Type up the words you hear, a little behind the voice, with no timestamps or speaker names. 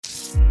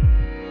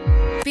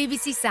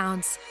BBC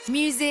Sounds.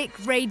 Music,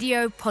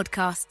 radio,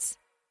 podcasts.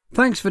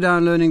 Thanks for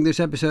downloading this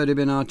episode of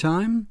In Our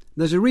Time.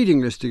 There's a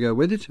reading list to go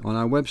with it on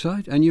our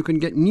website, and you can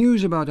get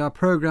news about our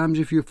programmes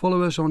if you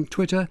follow us on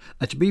Twitter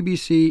at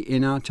BBC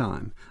In Our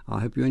Time. I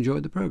hope you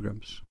enjoyed the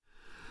programmes.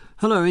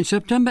 Hello, in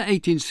September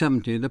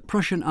 1870, the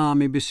Prussian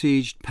army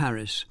besieged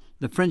Paris.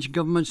 The French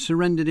government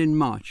surrendered in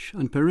March,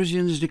 and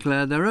Parisians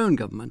declared their own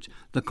government,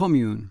 the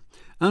Commune,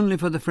 only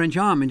for the French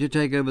army to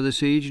take over the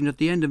siege and at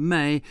the end of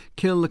May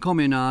kill the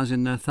Communards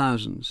in their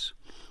thousands.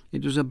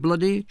 It was a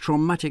bloody,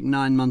 traumatic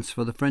 9 months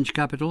for the French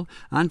capital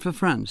and for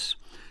France.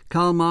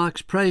 Karl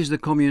Marx praised the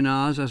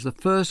Communards as the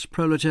first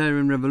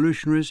proletarian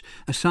revolutionaries,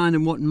 a sign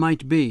of what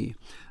might be.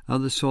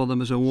 Others saw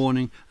them as a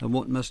warning of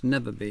what must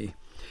never be.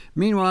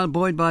 Meanwhile,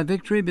 buoyed by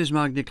victory,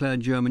 Bismarck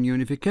declared German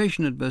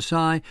unification at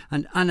Versailles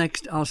and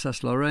annexed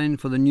Alsace-Lorraine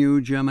for the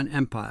new German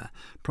Empire,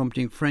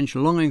 prompting French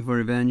longing for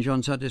revenge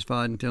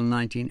unsatisfied until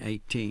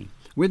 1918.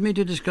 With me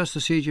to discuss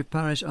the Siege of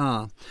Paris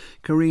are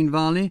Karine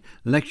Varley,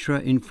 Lecturer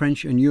in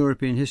French and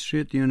European History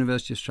at the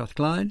University of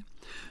Strathclyde,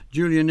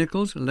 Julia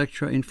Nicholls,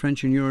 Lecturer in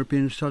French and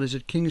European Studies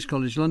at King's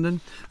College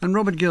London, and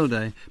Robert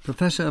Gildea,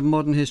 Professor of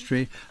Modern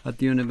History at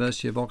the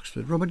University of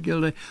Oxford. Robert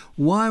Gildea,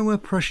 why were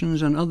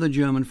Prussians and other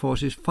German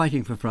forces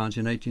fighting for France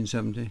in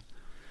 1870?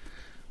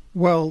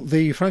 Well,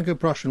 the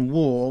Franco-Prussian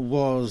War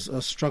was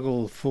a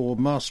struggle for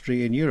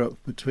mastery in Europe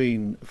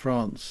between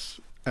France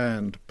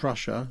and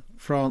Prussia.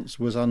 France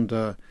was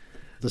under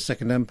the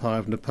Second Empire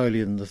of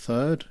Napoleon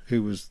III,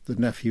 who was the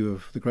nephew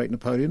of the great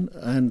Napoleon,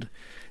 and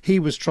he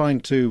was trying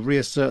to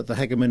reassert the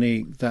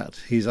hegemony that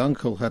his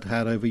uncle had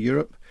had over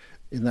Europe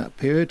in that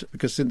period,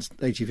 because since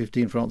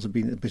 1815 France had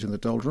been a bit in the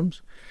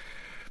doldrums.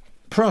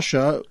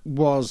 Prussia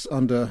was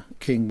under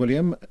King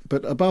William,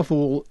 but above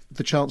all,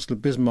 the Chancellor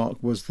Bismarck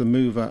was the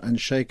mover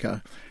and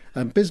shaker.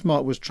 And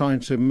Bismarck was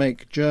trying to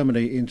make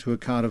Germany into a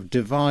kind of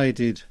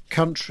divided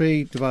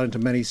country, divided into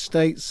many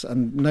states,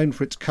 and known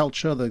for its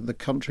culture, the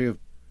country of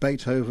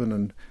Beethoven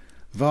and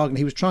Wagner.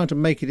 He was trying to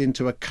make it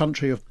into a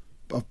country of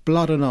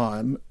blood and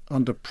iron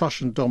under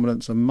Prussian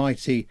dominance and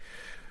mighty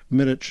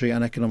military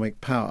and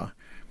economic power.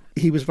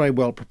 He was very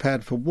well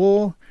prepared for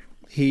war.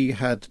 He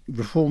had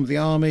reformed the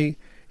army.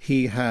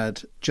 He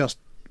had just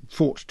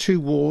fought 2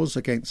 wars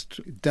against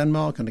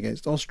Denmark and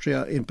against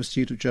Austria in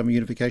pursuit of German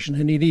unification,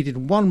 and he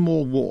needed one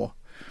more war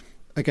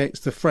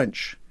against the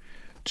French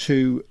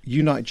to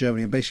unite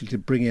Germany and basically to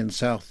bring in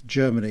South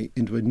Germany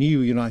into a new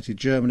united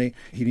Germany.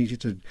 He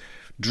needed to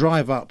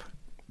drive up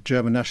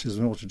German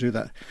nationalism in order to do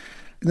that.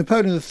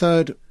 Napoleon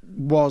III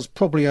was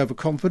probably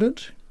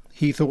overconfident.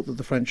 He thought that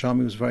the French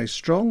army was very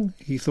strong.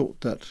 He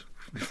thought that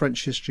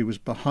French history was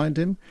behind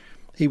him.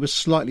 He was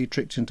slightly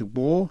tricked into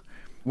war.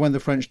 When the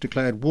French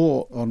declared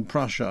war on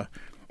Prussia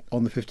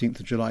on the 15th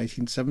of July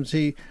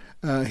 1870,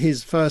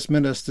 his first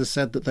minister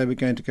said that they were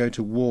going to go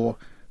to war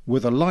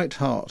with a light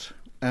heart,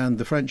 and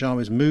the French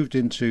armies moved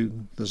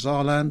into the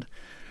Saarland.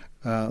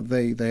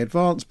 They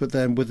advanced, but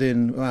then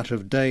within a matter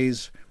of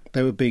days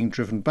they were being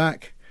driven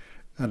back.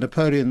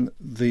 Napoleon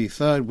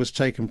III was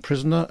taken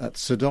prisoner at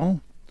Sedan,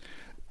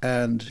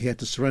 and he had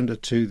to surrender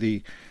to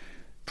the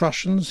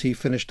Prussians. He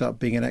finished up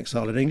being in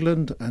exile in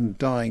England and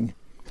dying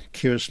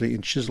curiously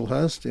in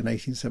Chislehurst in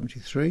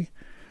 1873.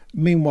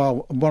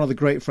 Meanwhile, one of the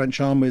great French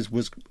armies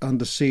was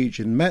under siege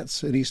in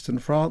Metz in eastern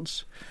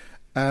France,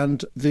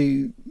 and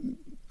a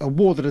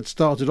war that had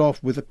started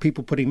off with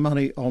people putting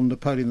money on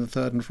Napoleon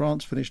III in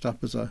France finished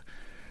up as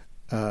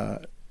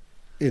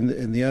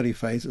in the early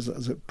phase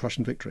as a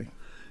Prussian victory.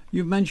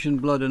 You've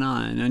mentioned blood and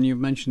iron, and you've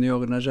mentioned the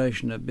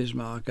organisation of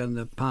Bismarck and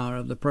the power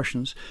of the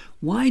Prussians.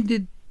 Why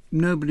did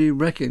nobody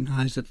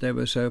recognise that they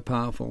were so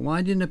powerful?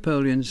 Why did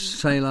Napoleon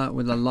sail out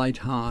with a light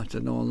heart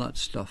and all that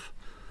stuff?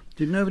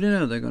 Did nobody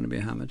know they were going to be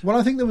hammered? Well,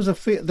 I think there was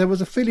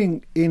a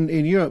feeling in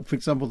Europe, for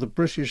example, the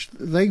British,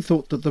 they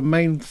thought that the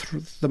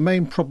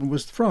main problem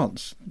was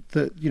France.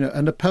 That, you know,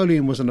 and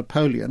Napoleon was a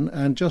Napoleon,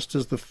 and just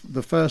as the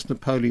first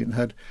Napoleon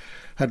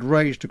had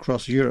raged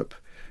across Europe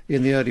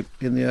in the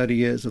early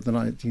years of the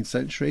 19th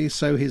century,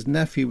 so his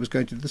nephew was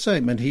going to do the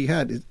same. And he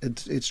had.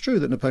 It's true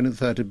that Napoleon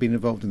III had been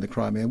involved in the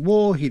Crimean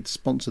War. He'd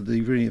sponsored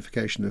the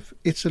reunification of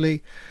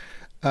Italy.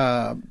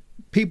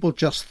 People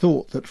just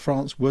thought that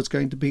France was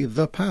going to be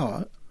the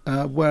power,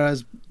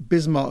 whereas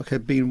Bismarck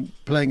had been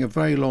playing a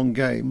very long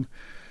game,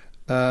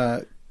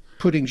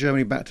 putting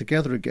Germany back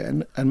together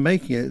again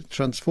and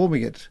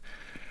transforming it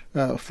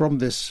from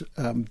this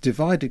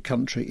divided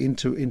country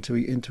into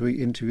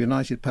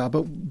united power.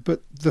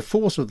 But the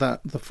force of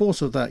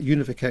that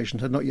unification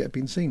had not yet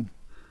been seen,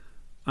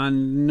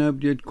 and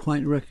nobody had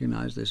quite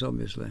recognised this.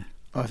 Obviously,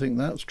 I think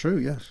that's true.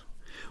 Yes.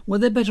 Were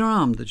they better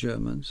armed, the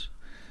Germans?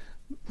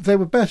 They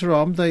were better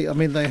armed. They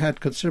had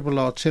considerable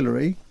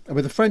artillery. I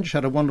mean, the French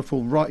had a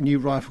wonderful new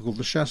rifle called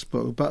the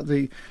Chassepot, but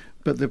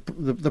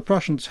the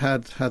Prussians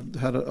had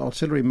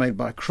artillery made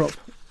by Krupp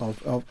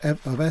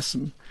of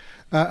Essen,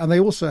 and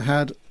they also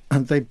had.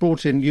 And they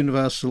brought in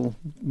universal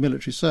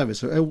military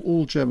service. So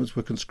all Germans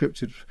were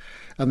conscripted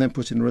and then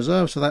put in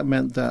reserve. So that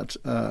meant that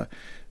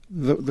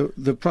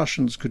the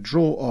Prussians could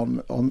draw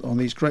on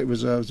these great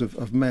reserves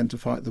of men to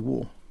fight the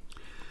war.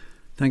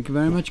 Thank you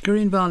very much,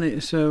 Karine Varley.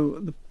 So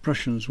the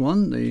Prussians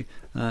won.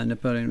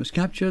 Napoleon was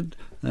captured.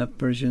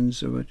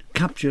 Parisians were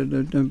captured.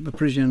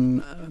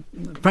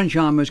 The French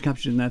army was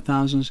captured in their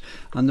thousands,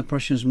 and the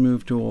Prussians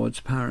moved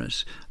towards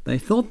Paris. They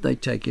thought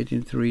they'd take it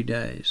in 3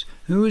 days.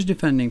 Who was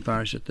defending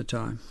Paris at the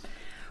time?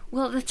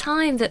 Well, at the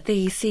time that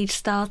the siege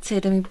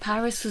started,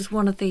 Paris was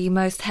one of the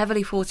most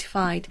heavily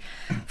fortified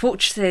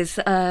fortresses,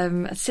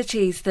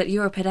 cities that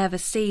Europe had ever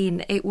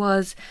seen. It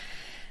was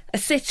a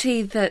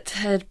city that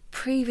had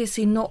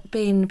previously not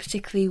been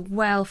particularly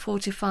well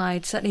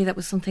fortified. Certainly that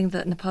was something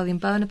that Napoleon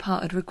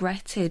Bonaparte had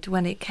regretted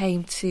when it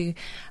came to,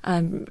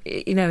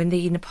 in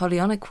the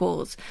Napoleonic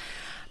Wars.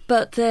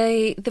 But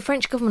the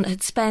French government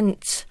had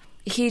spent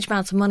a huge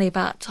amount of money,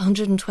 about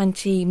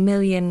 120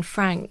 million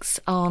francs,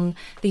 on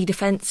the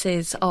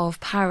defences of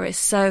Paris.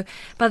 So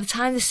by the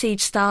time the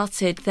siege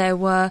started, there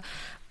were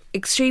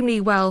extremely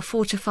well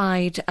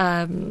fortified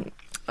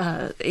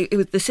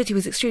the city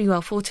was extremely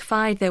well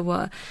fortified. There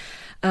were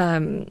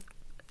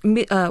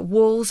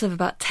walls of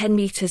about 10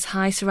 metres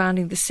high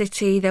surrounding the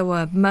city. There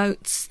were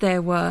moats.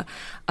 There were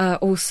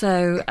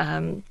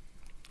also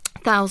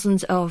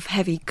thousands of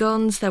heavy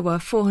guns. There were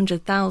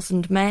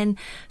 400,000 men,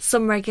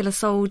 some regular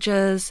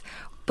soldiers,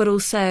 but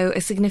also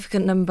a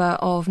significant number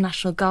of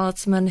National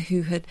Guardsmen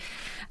who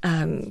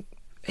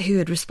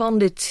had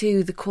responded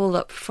to the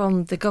call-up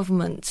from the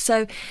government.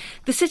 So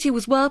the city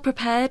was well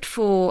prepared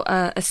for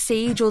a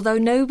siege, although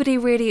nobody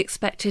really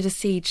expected a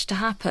siege to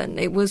happen.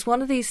 It was one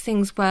of these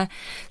things where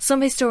some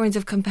historians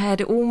have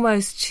compared it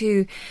almost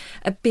to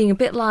being a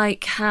bit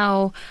like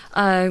how,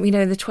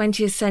 in the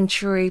 20th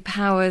century,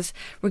 powers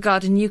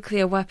regarded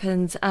nuclear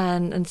weapons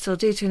and still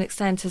do to an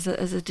extent as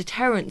a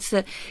deterrence,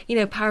 that,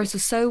 Paris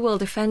was so well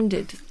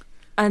defended.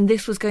 And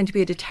this was going to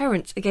be a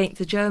deterrent against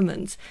the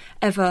Germans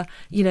ever,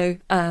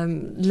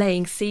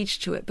 laying siege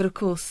to it. But of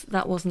course,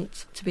 that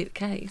wasn't to be the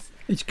case.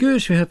 It's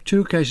curious we have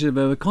two cases of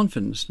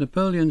overconfidence.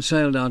 Napoleon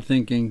sailed out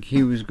thinking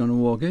he was going to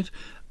walk it,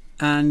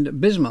 and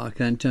Bismarck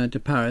then turned to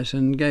Paris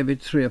and gave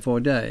it 3 or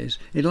 4 days.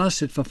 It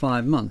lasted for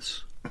 5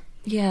 months.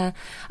 Yeah,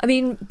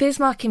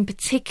 Bismarck in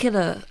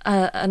particular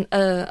and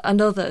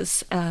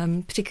others,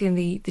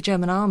 particularly in the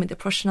German army, the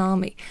Prussian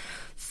army,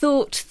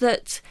 thought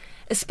that,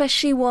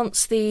 especially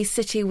once the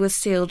city was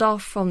sealed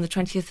off from the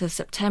 20th of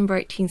September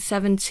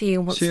 1870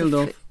 and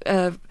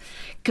once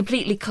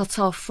completely cut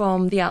off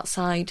from the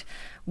outside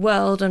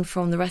world and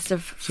from the rest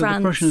of France. So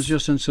the Prussians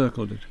just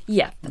encircled it?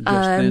 Yeah.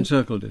 They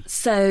encircled it.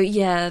 So,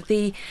 yeah,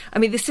 the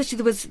city,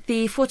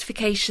 the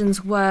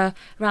fortifications were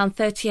around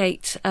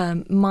 38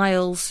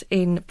 miles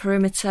in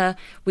perimeter,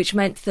 which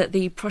meant that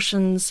the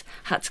Prussians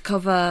had to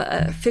cover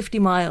a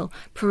 50-mile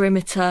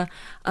perimeter,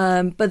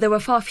 but there were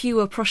far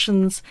fewer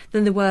Prussians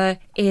than there were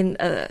in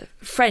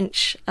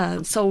French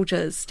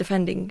soldiers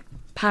defending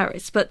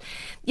Paris. But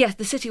yes,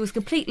 the city was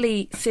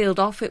completely sealed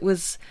off. It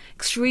was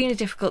extremely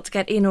difficult to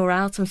get in or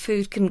out, and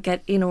food couldn't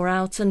get in or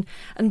out. And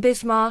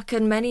Bismarck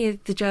and many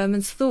of the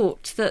Germans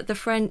thought that the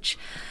French,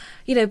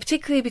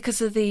 particularly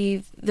because of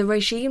the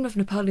regime of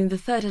Napoleon III,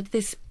 had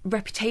this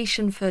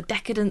reputation for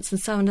decadence and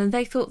so on, and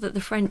they thought that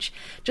the French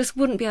just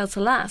wouldn't be able to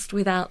last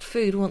without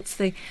food once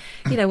the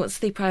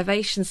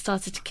privations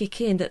started to kick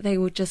in, that they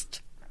would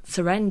just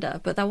surrender.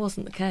 But that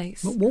wasn't the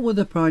case. But what were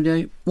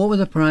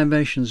the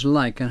privations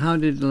like, and how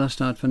did it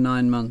last out for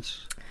 9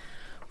 months?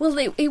 Well,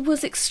 it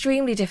was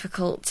extremely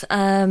difficult,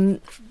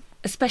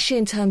 especially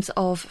in terms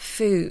of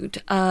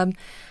food.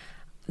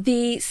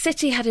 The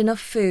city had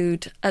enough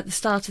food at the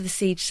start of the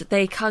siege that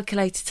they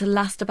calculated to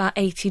last about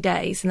 80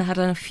 days, and they had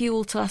enough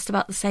fuel to last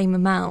about the same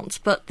amount.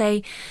 But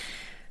they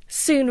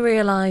soon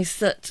realised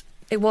that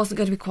it wasn't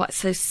going to be quite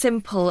so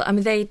simple.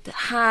 They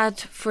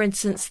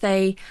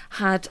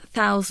had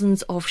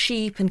thousands of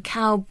sheep and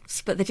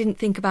cows, but they didn't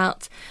think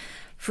about,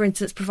 for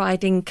instance,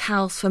 providing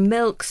cows for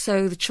milk,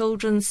 so the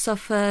children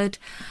suffered.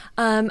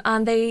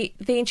 And they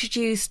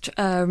introduced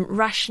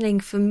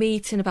rationing for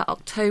meat in about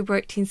October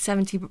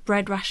 1870, but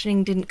bread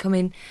rationing didn't come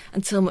in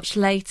until much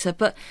later.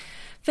 But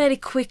fairly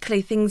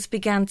quickly, things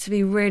began to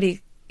be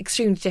really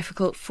extremely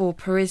difficult for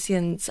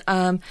Parisians.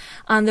 And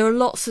there are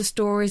lots of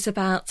stories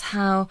about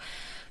how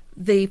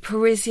the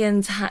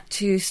Parisians had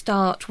to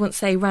start, once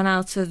they ran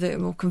out of the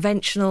more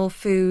conventional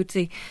food,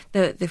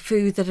 the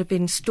food that had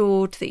been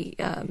stored, the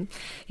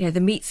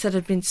meats that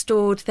had been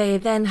stored, they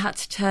then had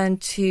to turn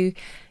to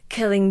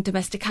killing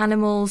domestic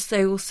animals.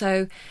 They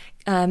also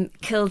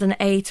killed and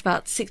ate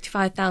about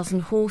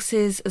 65,000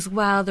 horses as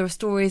well. There are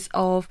stories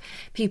of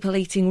people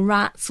eating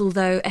rats,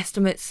 although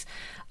estimates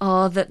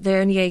are that they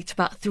only ate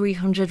about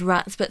 300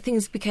 rats. But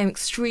things became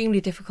extremely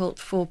difficult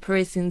for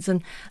Parisians,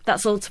 and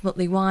that's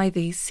ultimately why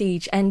the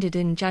siege ended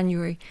in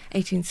January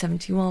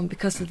 1871,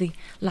 because of the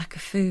lack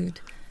of food.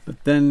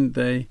 But then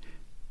they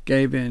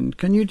gave in.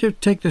 Can you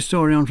just take the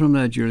story on from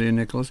there, Julia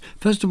Nicholls?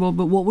 First of all,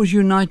 but what was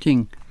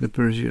uniting the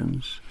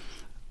Parisians?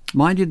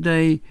 Why did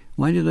they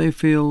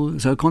feel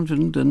so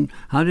confident, and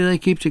how did they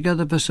keep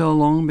together for so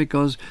long?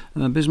 Because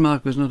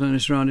Bismarck was not only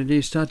surrounded,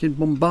 he started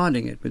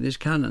bombarding it with his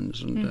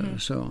cannons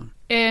and so on.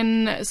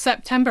 In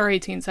September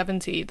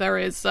 1870, there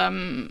is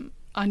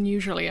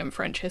unusually in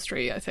French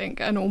history, I think,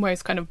 an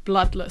almost kind of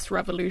bloodless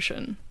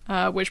revolution,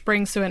 which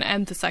brings to an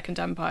end the Second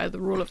Empire, the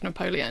rule of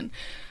Napoleon,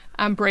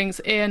 and brings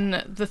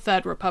in the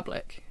Third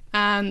Republic.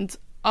 And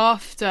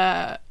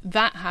after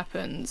that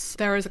happens,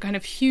 there is a kind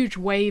of huge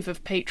wave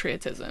of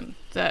patriotism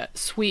that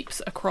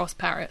sweeps across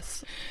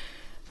Paris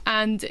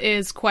and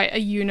is quite a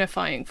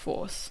unifying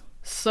force.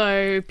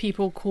 So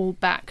people call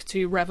back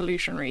to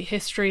revolutionary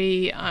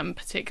history,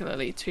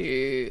 particularly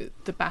to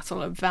the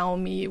Battle of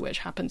Valmy, which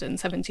happened in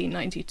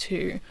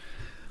 1792.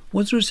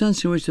 Was there a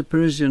sense in which the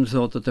Parisians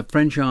thought that the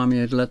French army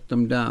had let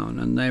them down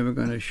and they were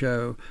going to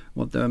show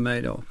what they were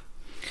made of?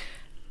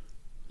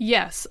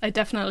 Yes, I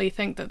definitely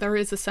think that there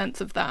is a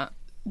sense of that.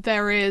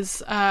 There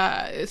is,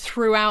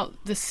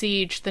 throughout the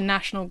siege, the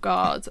National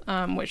Guard,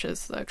 which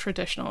is the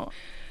traditional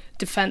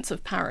defense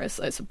of Paris,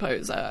 I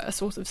suppose, a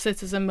sort of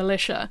citizen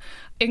militia,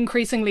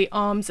 increasingly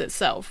arms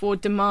itself or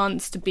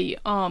demands to be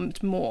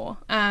armed more.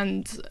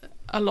 And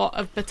a lot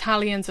of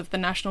battalions of the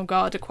National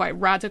Guard are quite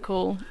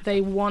radical. They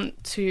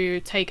want to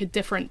take a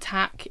different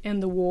tack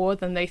in the war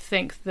than they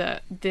think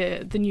that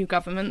the new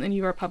government, the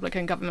new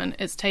Republican government,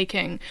 is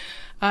taking.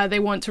 They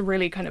want to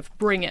really kind of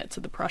bring it to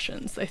the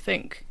Prussians. They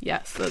think,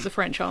 yes, that the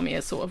French army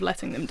is sort of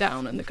letting them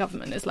down and the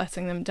government is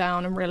letting them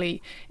down and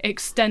really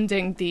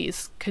extending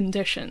these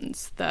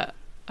conditions that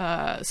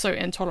are so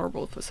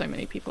intolerable for so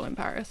many people in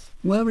Paris.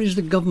 Where is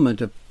the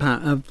government of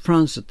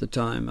France at the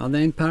time? Are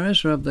they in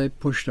Paris or have they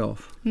pushed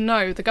off?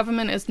 No, the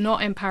government is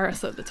not in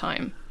Paris at the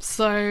time.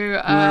 So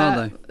where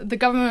are they? The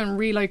government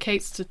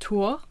relocates to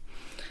Tours.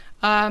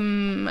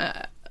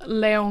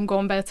 Léon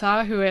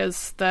Gambetta, who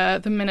is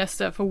the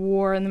Minister for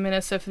War and the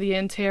Minister for the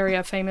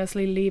Interior,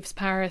 famously leaves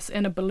Paris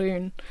in a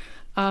balloon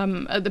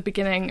at the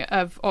beginning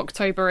of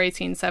October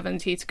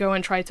 1870 to go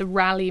and try to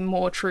rally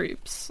more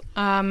troops.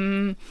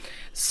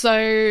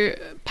 So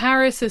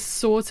Paris is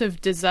sort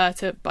of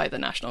deserted by the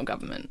national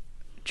government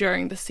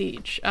during the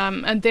siege.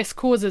 And this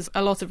causes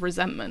a lot of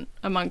resentment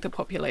among the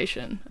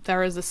population.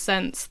 There is a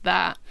sense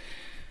that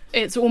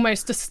it's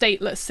almost a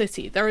stateless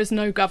city. There is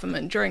no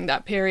government during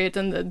that period,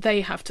 and that they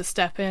have to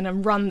step in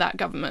and run that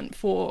government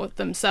for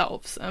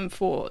themselves and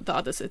for the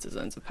other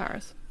citizens of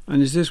Paris.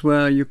 And is this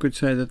where you could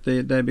say that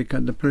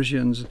the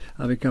Prussians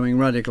are becoming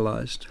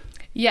radicalised?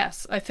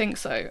 Yes, I think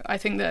so. I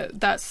think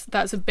that's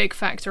a big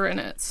factor in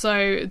it.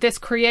 So this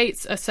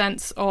creates a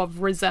sense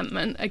of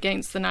resentment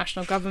against the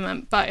national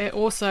government, but it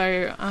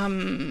also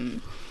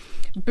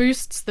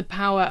boosts the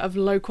power of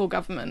local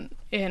government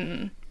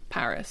in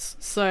Paris.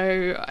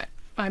 So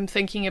I'm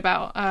thinking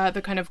about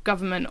the kind of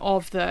government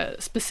of the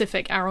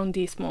specific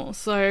arrondissement.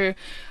 So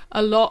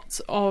a lot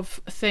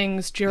of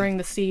things during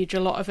the siege, a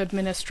lot of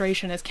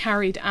administration is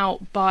carried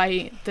out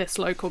by this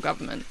local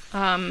government.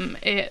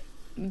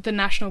 The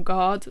National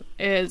Guard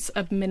is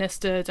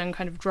administered and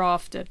kind of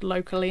drafted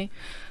locally.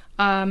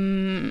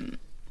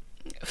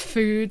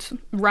 Food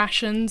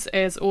rations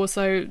is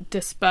also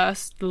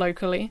dispersed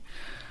locally.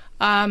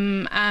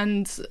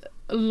 And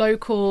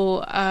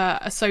local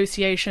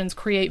associations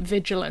create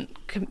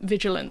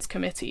vigilance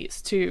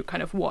committees to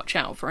kind of watch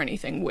out for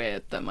anything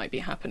weird that might be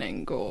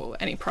happening or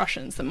any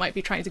Prussians that might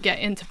be trying to get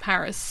into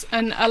Paris.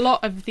 And a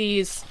lot of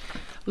these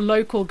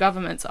local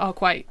governments are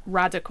quite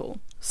radical.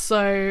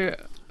 So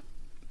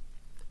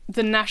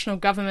the national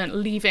government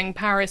leaving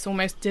Paris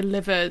almost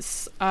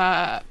delivers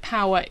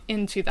power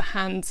into the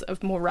hands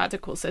of more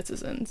radical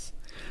citizens.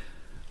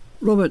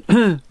 Robert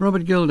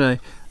Gildea,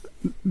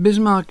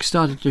 Bismarck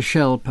started to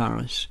shell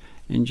Paris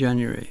in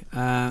January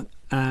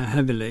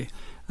heavily.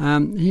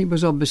 He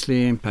was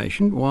obviously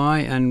impatient. Why,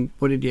 and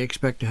what did he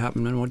expect to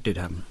happen, and what did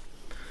happen?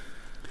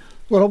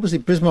 Well, obviously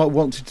Bismarck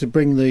wanted to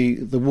bring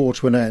the war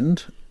to an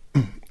end,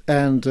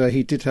 and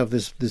he did have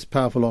this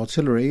powerful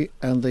artillery,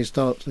 and they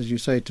start, as you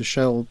say, to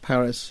shell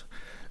Paris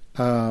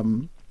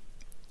in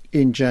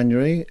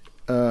January.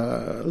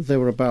 There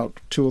were about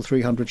 200 or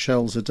 300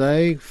 shells a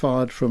day,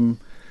 fired from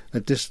a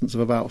distance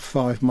of about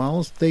 5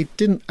 miles. They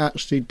didn't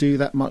actually do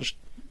that much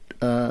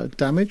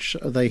damage.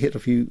 They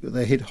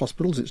hit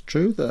hospitals, it's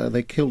true.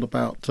 They killed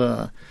about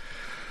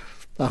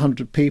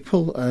 100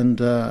 people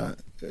and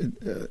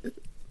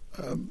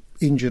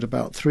injured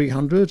about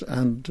 300,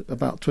 and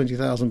about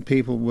 20,000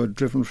 people were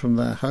driven from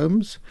their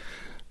homes.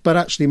 But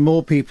actually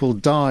more people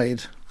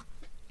died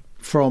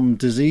from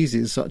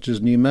diseases such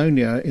as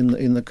pneumonia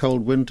in the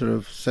cold winter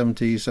of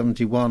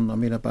 70-71. I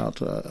mean,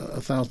 about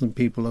 1,000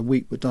 people a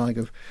week were dying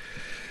of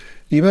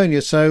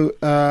pneumonia. So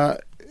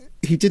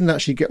he didn't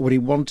actually get what he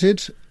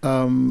wanted.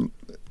 And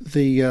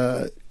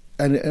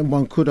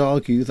one could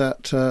argue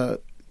that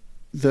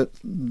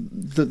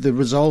the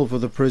resolve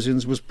of the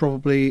Parisians was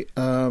probably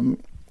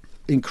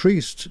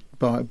increased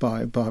by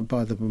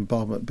the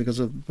bombardment because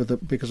of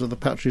the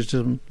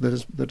patriotism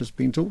that has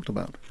been talked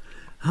about.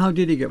 How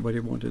did he get what he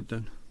wanted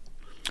then?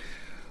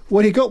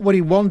 Well, he got what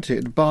he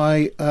wanted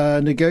by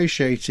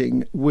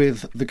negotiating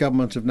with the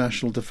government of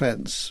national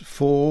defence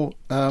for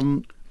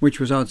which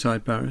was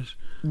outside Paris.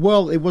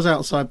 Well, it was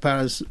outside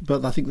Paris,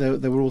 but I think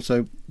there were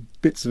also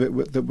bits of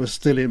it that were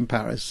still in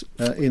Paris,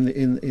 in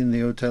the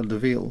Hôtel de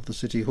Ville, the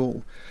city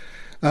hall.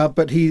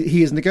 But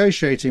he is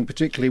negotiating,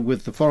 particularly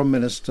with the foreign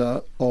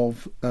minister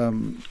of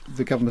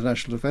the Government of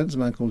National Defence, a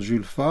man called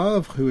Jules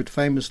Favre, who had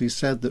famously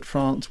said that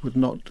France would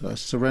not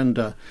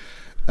surrender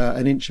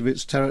an inch of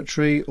its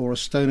territory or a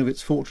stone of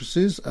its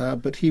fortresses.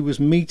 But he was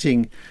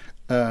meeting,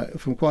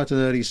 from quite an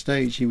early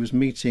stage, he was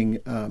meeting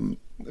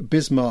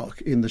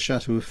Bismarck in the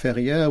Chateau of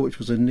Ferrières, which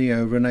was a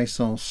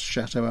neo-Renaissance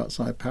chateau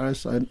outside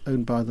Paris,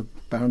 owned by the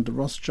Baron de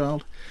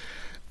Rothschild.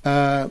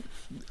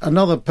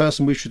 Another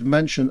person we should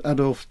mention,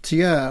 Adolphe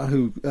Thiers,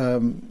 who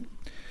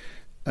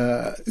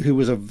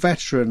was a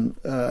veteran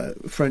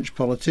French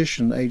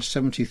politician, aged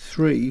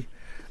 73,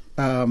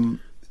 who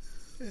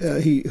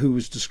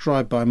was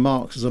described by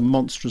Marx as a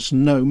monstrous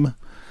gnome.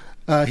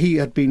 He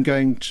had been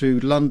going to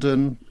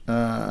London,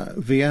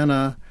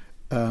 Vienna,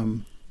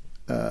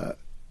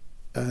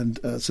 and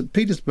St.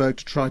 Petersburg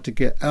to try to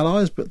get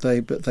allies, but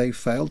they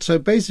failed. So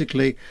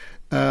basically,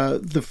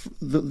 the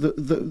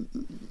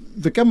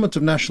Government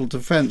of National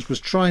Defence was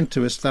trying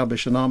to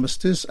establish an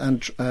armistice, and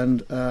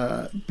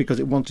because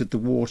it wanted the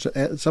war to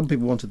end. Some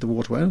people wanted the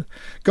war to end.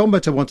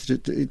 Gambetta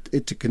wanted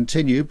it to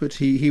continue, but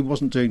he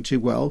wasn't doing too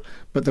well.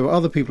 But there were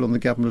other people on the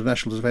Government of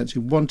National Defence who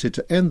wanted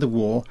to end the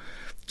war,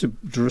 to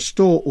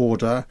restore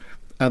order,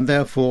 and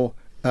therefore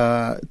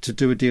to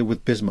do a deal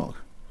with Bismarck.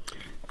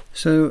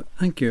 So,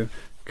 thank you.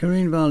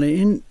 Karine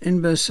Varley,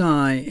 in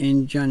Versailles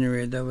in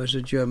January there was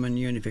a German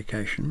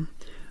unification,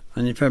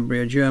 and in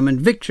February a German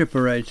victory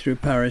parade through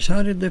Paris.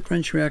 How did the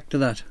French react to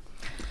that?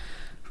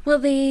 Well,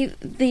 the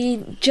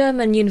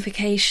German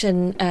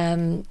unification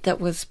that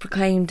was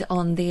proclaimed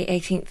on the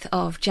 18th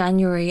of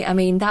January, I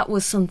mean, that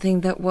was something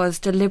that was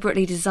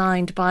deliberately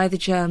designed by the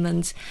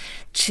Germans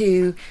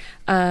to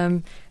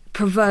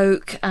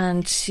provoke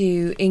and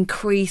to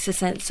increase a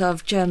sense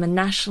of German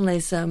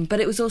nationalism, but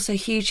it was also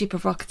hugely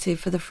provocative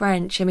for the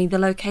French. I mean, the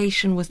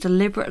location was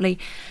deliberately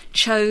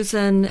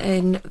chosen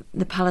in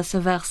the Palace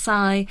of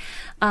Versailles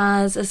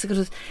as a sort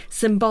of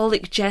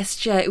symbolic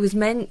gesture. It was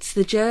meant,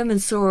 the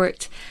Germans saw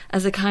it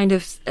as a kind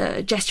of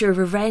gesture of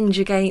revenge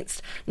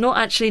against not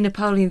actually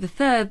Napoleon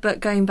III, but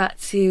going back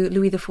to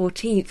Louis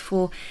XIV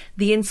for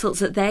the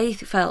insults that they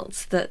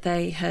felt that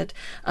they had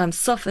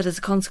suffered as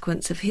a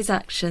consequence of his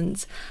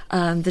actions,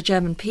 the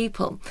German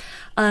people.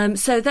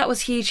 So that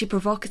was hugely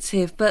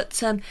provocative.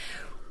 But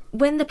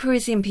when the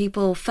Parisian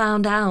people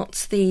found out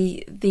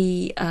firstly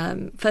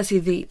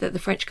that the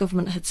French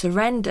government had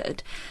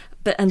surrendered,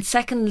 and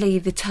secondly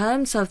the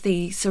terms of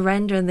the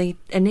surrender and the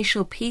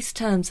initial peace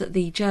terms that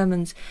the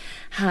Germans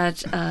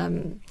had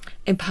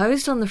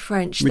imposed on the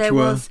French,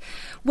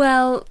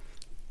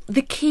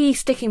 the key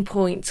sticking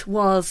point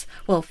was,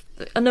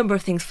 a number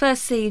of things.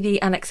 Firstly,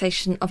 the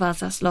annexation of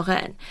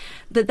Alsace-Lorraine,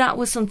 but that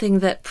was something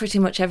that pretty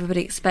much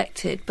everybody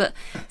expected. But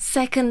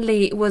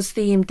secondly, it was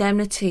the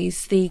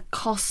indemnities, the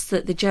costs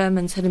that the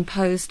Germans had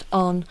imposed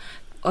were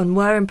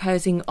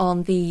imposing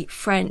on the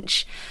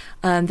French,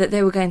 that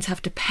they were going to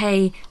have to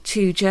pay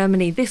to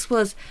Germany. This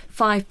was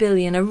 5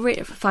 billion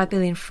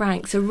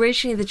francs.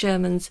 Originally, the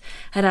Germans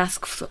had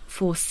asked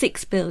for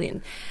 6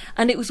 billion.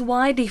 And it was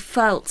widely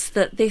felt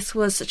that this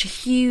was such a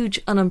huge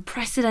and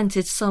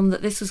unprecedented sum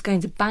that this was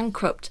going to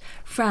bankrupt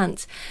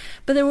France.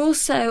 But there were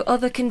also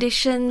other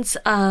conditions.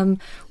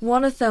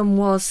 One of them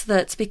was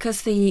that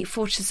because the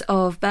fortress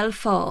of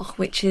Belfort,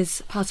 which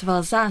is part of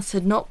Alsace,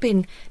 had not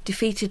been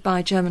defeated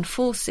by German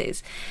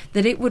forces,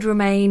 that it would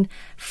remain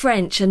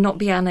French and not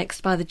be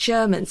annexed by the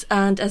Germans.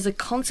 And as a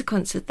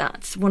consequence of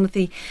that, one of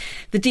the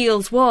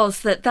deals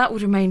was that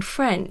would remain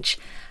French,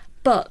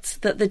 but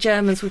that the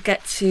Germans would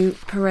get to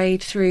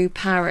parade through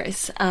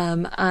Paris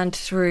and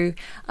through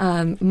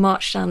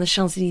march down the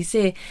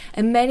Champs-Élysées.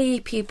 And many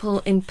people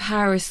in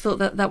Paris thought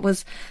that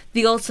was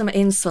the ultimate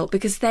insult,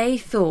 because they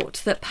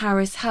thought that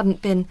Paris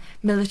hadn't been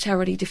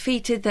militarily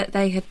defeated, that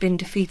they had been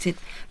defeated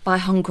by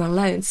hunger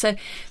alone. So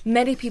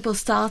many people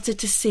started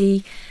to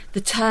see the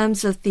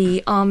terms of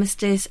the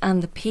armistice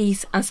and the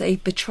peace as a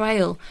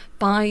betrayal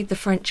by the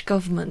French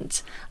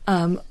government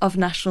of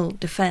national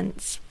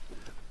defence.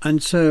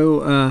 And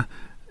so,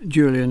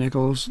 Julia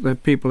Nicholls, the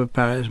people of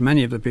Paris,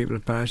 many of the people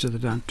of Paris at the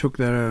time, took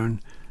their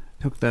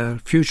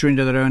future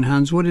into their own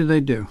hands. What did they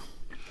do?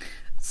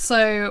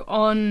 So,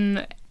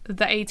 on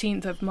the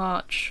 18th of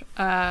March,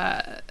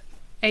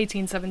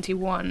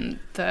 1871,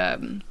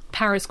 the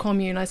Paris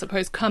Commune, I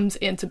suppose, comes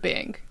into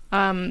being.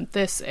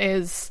 This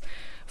is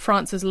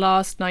France's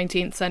last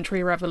 19th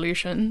century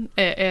revolution.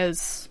 It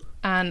is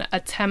an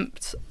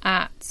attempt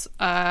at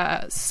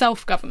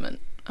self-government.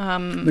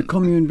 The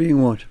Commune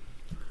being what?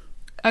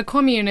 A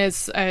commune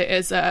is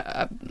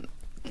a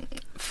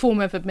form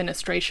of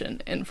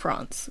administration in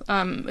France,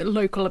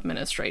 local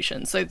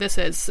administration. So this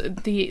is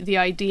the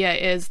idea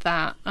is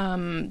that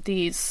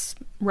these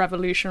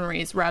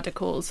revolutionaries,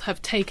 radicals,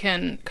 have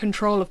taken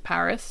control of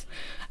Paris,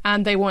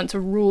 and they want to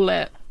rule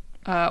it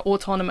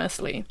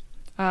autonomously,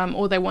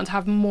 or they want to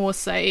have more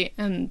say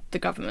in the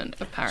government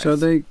of Paris. So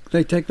they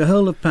take the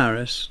whole of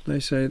Paris. They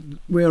say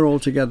we're all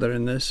together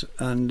in this,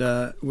 and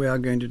we are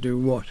going to do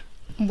what?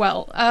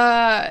 Well,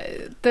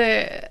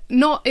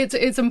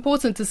 it's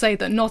important to say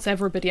that not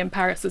everybody in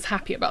Paris is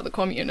happy about the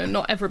Commune, and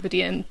not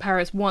everybody in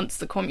Paris wants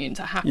the Commune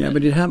to happen. Yeah,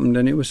 but it happened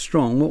and it was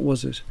strong. What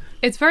was it?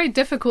 It's very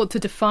difficult to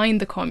define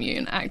the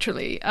Commune,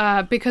 actually,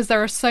 because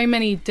there are so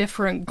many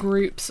different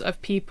groups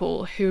of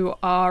people who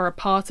are a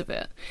part of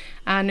it,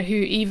 and who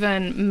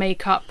even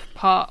make up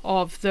part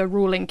of the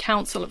ruling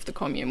council of the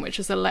Commune, which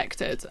is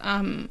elected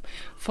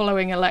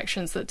following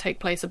elections that take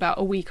place about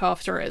a week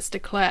after it's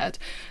declared.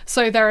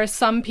 So there are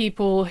some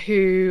people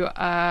who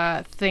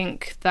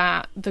think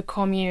that the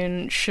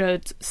Commune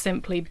should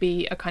simply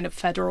be a kind of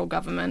federal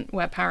government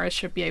where Paris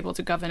should be able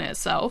to govern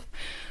itself.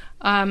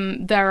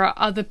 There are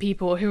other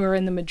people who are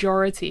in the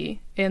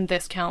majority in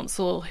this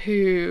council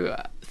who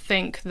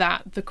think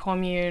that the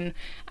Commune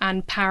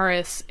and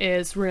Paris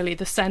is really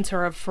the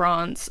centre of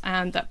France,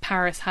 and that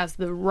Paris has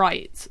the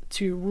right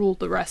to rule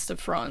the rest of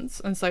France,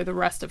 and so the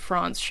rest of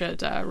France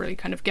should really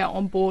kind of get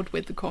on board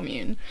with the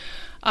Commune.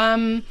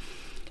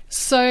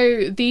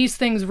 So these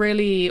things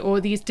really,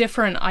 or these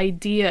different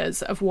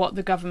ideas of what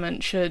the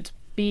government should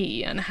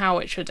be and how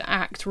it should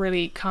act,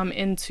 really come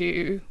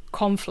into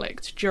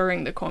conflict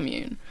during the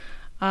Commune.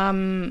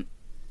 And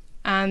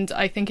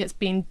I think it's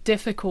been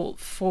difficult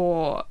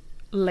for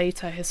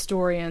later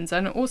historians,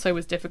 and it also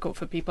was difficult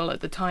for people at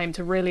the time,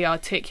 to really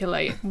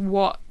articulate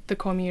what the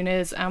Commune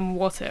is and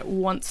what it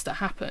wants to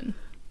happen.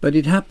 But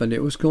it happened.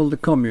 It was called the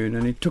Commune,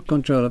 and it took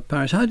control of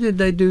Paris. How did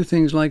they do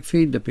things like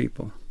feed the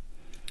people?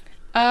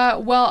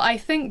 Well, I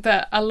think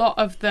that a lot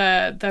of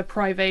the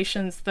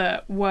privations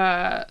that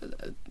were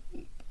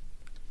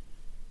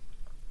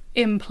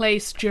in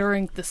place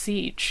during the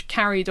siege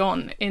carried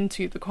on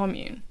into the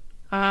Commune.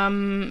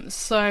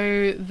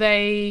 So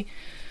the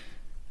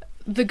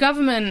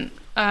government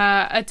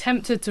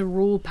attempted to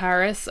rule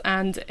Paris,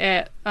 and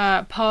it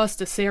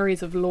passed a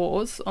series of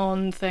laws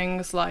on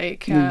things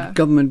like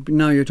government.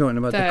 Now you're talking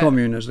about the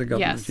Commune as the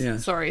government.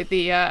 Yes. Sorry,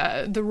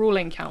 the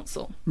ruling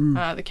council,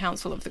 the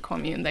council of the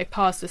Commune. They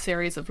passed a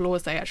series of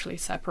laws. They actually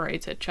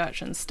separated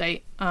church and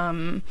state.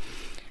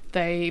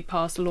 They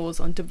passed laws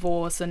on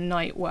divorce and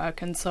night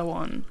work and so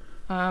on.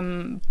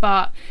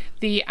 But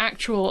the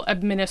actual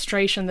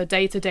administration, the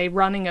day-to-day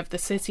running of the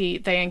city,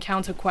 they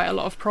encountered quite a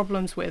lot of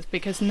problems with,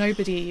 because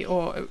nobody,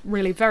 or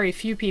really very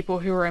few people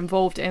who were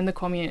involved in the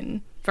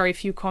Commune, very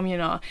few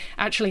Communards,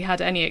 actually had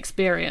any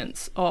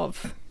experience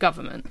of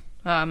government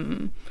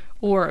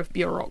or of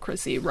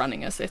bureaucracy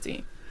running a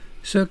city.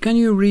 So can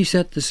you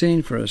reset the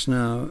scene for us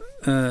now,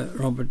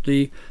 Robert?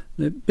 The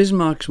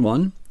Bismarck's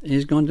won.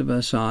 He's gone to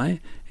Versailles.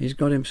 He's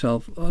got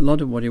himself a lot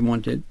of what he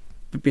wanted.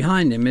 But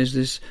behind him is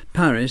this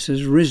Paris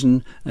has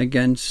risen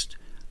against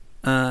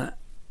him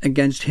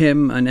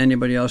and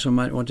anybody else who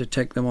might want to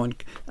take them on.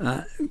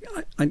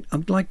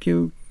 I'd like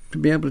you to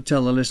be able to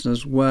tell the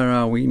listeners, where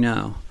are we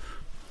now?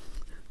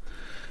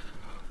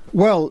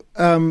 Well,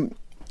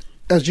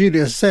 as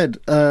Julia said,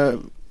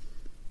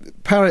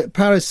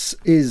 Paris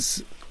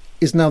is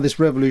now this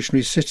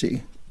revolutionary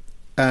city,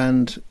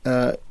 and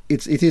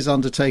it is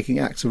undertaking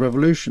acts of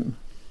revolution.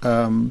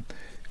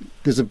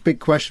 There's a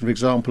big question, for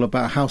example,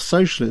 about how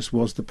socialist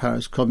was the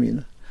Paris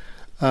Commune.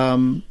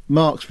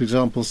 Marx, for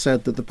example,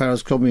 said that the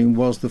Paris Commune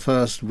was the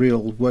first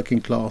real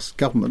working-class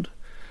government.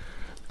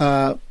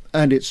 And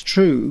it's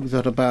true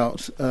that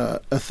about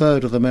a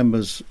third of the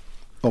members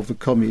of the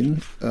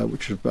Commune,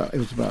 which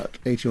was about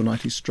 80 or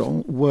 90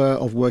 strong, were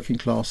of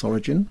working-class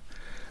origin.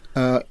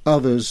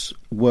 Others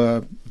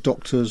were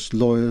doctors,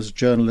 lawyers,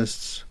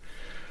 journalists,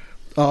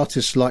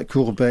 artists like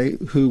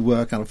Courbet, who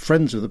were kind of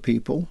friends of the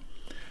people.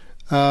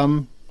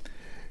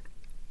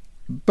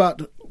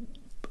 But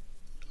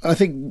I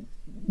think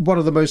one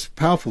of the most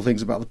powerful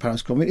things about the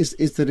Paris Commune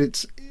is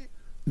that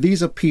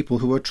these are people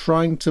who are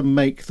trying to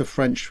make the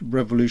French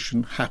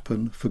Revolution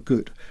happen for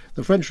good.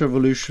 The French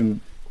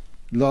Revolution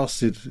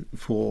lasted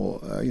through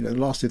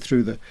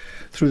the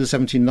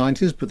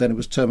 1790s, but then it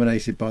was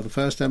terminated by the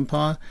First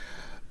Empire.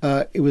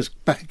 It was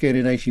back again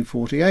in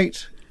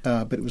 1848.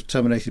 But it was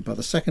terminated by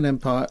the Second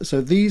Empire.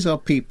 So these are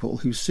people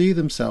who see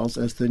themselves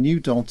as the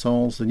new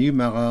Dantons, the new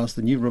Marats,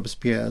 the new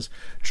Robespierres,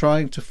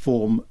 trying to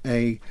form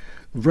a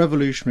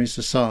revolutionary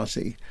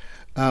society.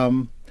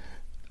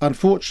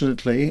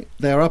 Unfortunately,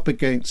 they're up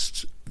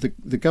against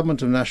the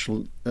government of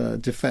national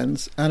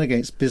defence and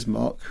against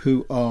Bismarck,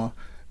 who are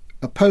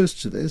opposed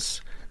to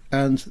this.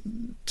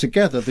 And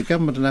together, the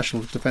government of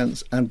national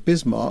defence and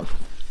Bismarck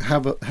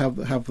have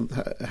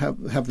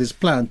this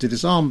plan to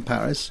disarm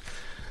Paris.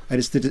 And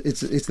it's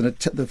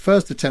the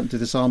first attempt to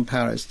disarm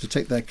Paris, to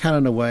take their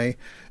cannon away.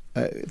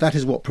 That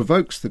is what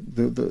provokes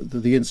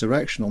the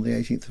insurrection on the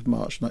 18th of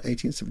March,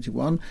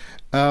 1871.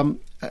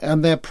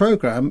 And their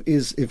programme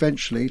is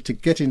eventually to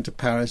get into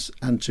Paris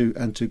and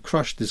to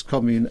crush this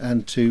commune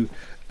and to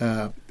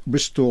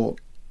restore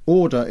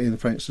order in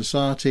French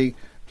society,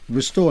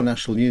 restore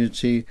national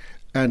unity,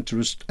 and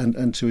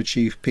to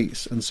achieve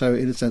peace. And so,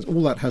 in a sense,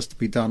 all that has to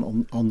be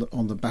done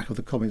on the back of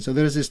the Commune. So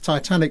there is this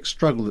titanic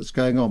struggle that's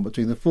going on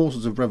between the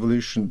forces of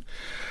revolution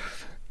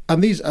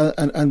And these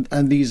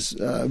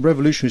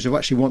revolutionaries who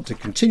actually want to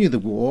continue the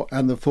war,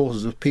 and the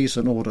forces of peace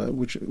and order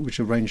which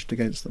are ranged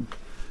against them.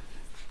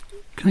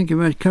 Thank you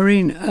very much.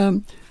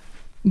 Karine,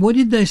 what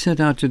did they set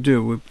out to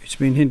do? It's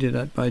been hinted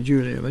at by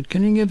Julia, but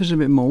can you give us a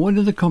bit more? What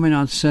did the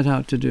Communards set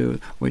out to do?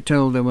 We're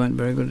told they weren't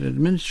very good at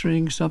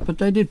administering stuff, but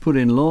they did put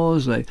in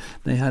laws, they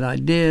had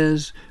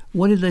ideas.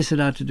 What did they set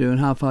out to do,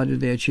 and how far did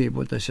they achieve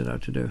what they set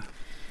out to do?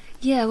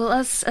 Yeah, well,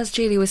 as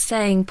Julie was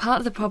saying, part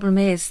of the problem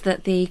is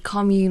that the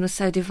Commune was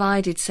so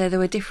divided, so there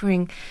were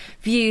differing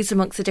views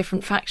amongst the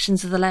different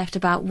factions of the left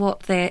about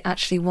what they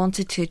actually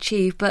wanted to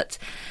achieve. But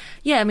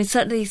yeah, I mean,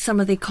 certainly some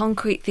of the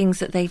concrete things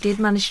that they did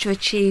manage to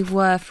achieve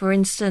were, for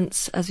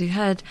instance, as we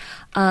heard,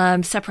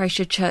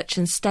 separation of church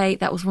and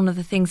state. That was one of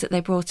the things that they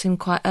brought in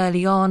quite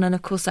early on, and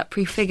of course that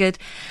prefigured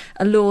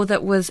a law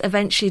that was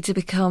eventually to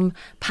become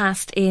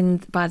passed in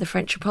by the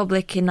French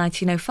Republic in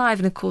 1905,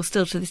 and of course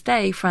still to this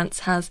day France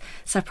has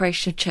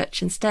separation of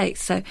church and state.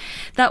 So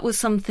that was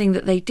something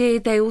that they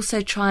did. They also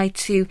tried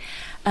to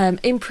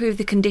improve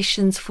the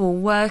conditions for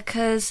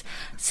workers.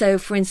 So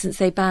for instance,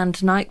 they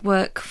banned night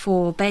work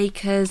for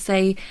bakers.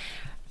 They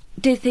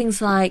did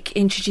things like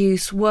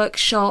introduce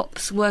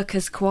workshops,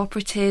 workers'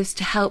 cooperatives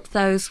to help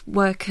those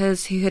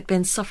workers who had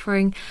been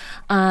suffering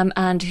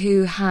and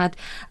who had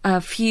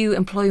few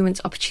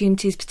employment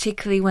opportunities,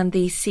 particularly when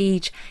the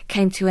siege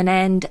came to an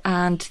end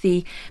and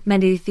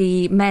many of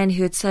the men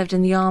who had served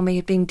in the army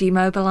had been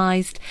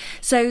demobilised.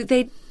 So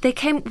they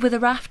came with a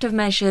raft of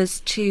measures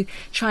to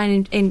try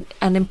and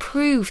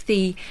improve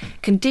the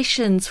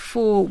conditions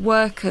for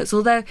workers.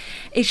 Although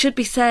it should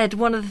be said,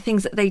 one of the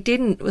things that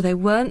they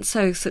weren't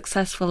so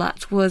successful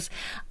at was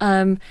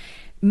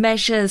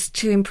measures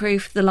to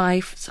improve the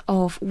lives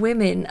of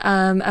women.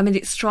 I mean,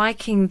 it's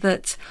striking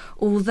that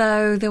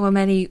although there were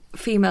many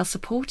female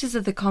supporters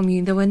of the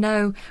Commune, there were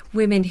no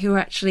women who were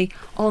actually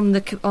on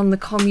the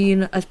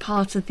Commune as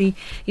part of the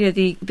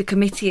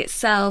committee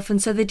itself,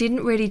 and so they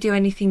didn't really do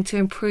anything to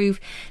improve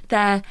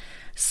their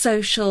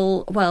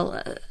social.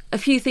 Well, a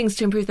few things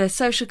to improve their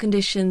social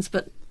conditions,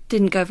 but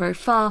didn't go very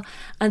far,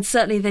 and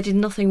certainly they did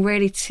nothing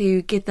really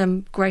to give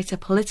them greater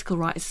political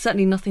rights,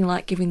 certainly nothing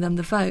like giving them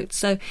the vote.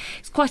 So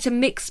it's quite a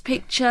mixed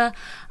picture,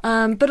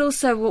 but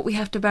also what we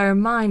have to bear in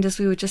mind, as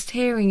we were just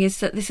hearing, is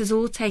that this is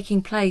all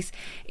taking place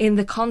in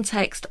the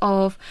context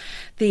of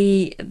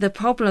the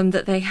problem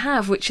that they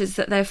have, which is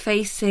that they're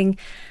facing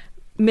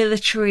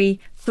military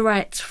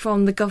threat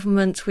from the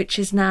government which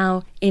is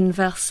now in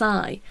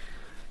Versailles.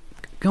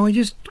 Can we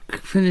just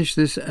finish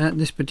this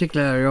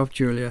particular area off,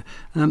 Julia?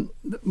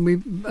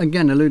 We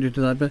again alluded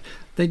to that, but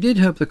they did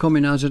hope the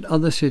Communards at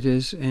other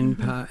cities in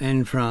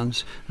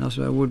France, and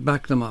also would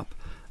back them up.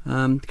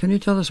 Can you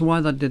tell us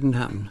why that didn't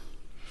happen?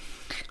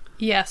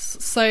 Yes,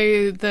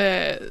 so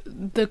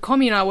the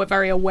Communards were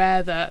very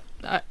aware that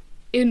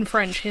in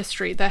French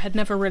history there had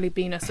never really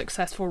been a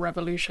successful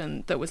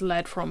revolution that was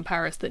led from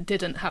Paris that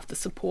didn't have the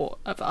support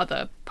of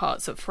other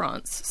parts of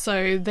France.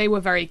 So they were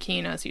very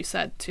keen, as you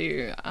said,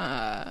 to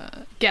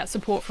get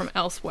support from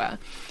elsewhere.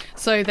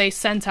 So they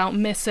sent out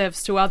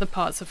missives to other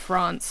parts of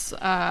France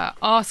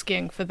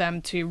asking for them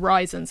to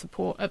rise in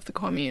support of the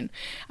Commune.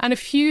 And a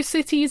few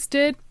cities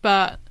did,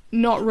 but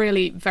not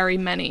really very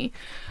many.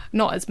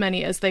 Not as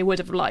many as they would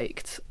have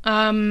liked.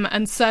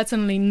 And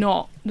certainly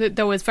not.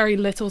 There was very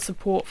little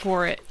support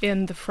for it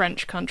in the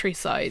French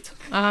countryside.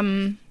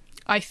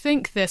 I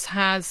think this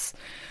has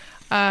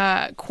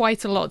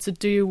quite a lot to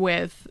do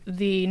with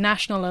the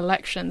national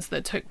elections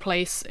that took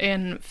place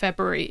in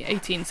February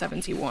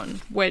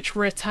 1871, which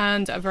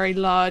returned a very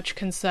large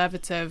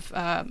conservative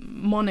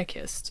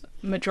monarchist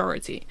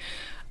majority.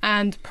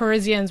 And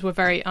Parisians were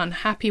very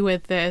unhappy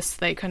with this.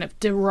 They kind of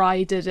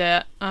derided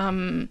it,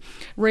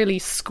 really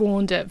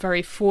scorned it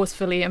very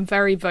forcefully and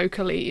very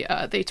vocally.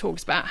 They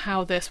talked about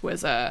how this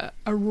was a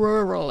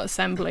rural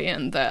assembly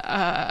and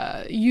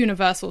that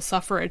universal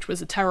suffrage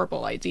was a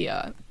terrible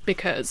idea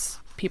because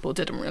people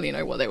didn't really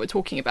know what they were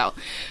talking about.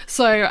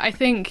 So I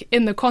think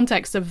in the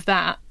context of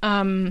that,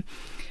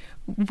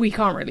 we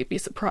can't really be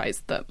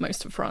surprised that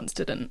most of France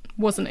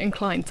wasn't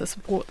inclined to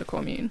support the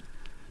Commune.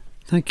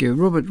 Thank you.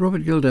 Robert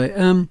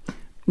Gildea.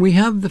 We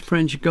have the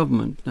French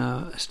government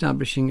now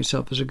establishing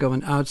itself as a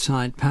government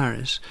outside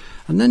Paris.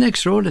 And then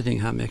extraordinary thing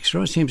happened.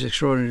 It seems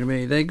extraordinary to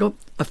me. They got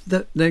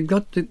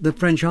the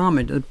French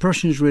army. The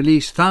Prussians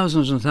released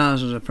thousands and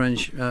thousands of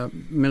French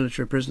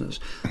military prisoners.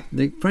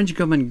 The French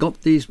government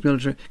got these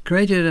military,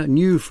 created a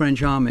new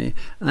French army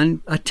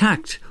and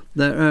attacked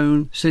their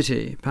own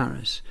city,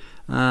 Paris.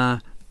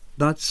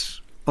 That's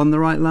on the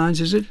right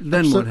lines, is it?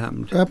 Then what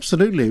happened?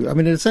 Absolutely. I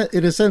mean, in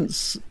a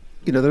sense,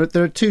 you know,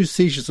 there are two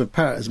sieges of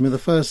Paris. I mean, the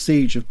first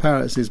siege of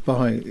Paris is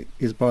by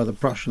the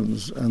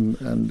Prussians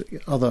and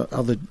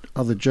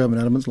other German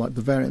elements like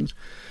Bavarians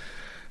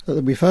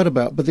that we've heard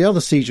about. But the other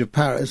siege of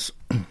Paris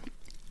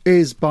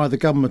is by the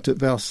government at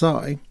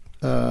Versailles,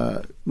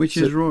 which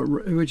is,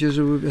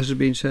 as has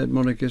been said,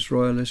 monarchist,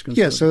 royalist.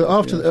 Yeah. So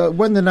after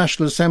when the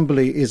National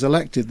Assembly is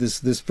elected,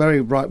 this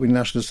very right-wing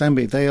National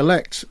Assembly, they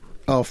elect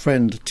our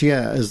friend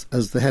Thiers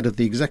as the head of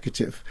the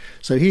executive.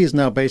 So he is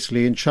now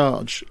basically in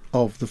charge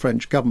of the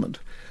French government.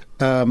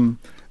 And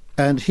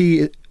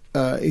he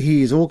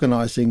is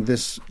organising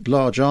this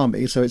large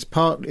army. So it's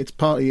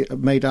partly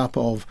made up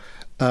of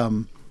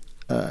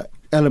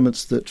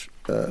elements that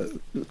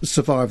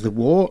survived the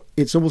war.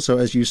 It's also,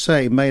 as you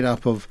say, made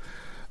up of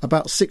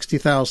about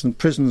 60,000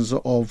 prisoners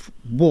of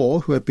war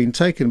who had been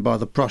taken by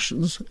the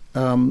Prussians,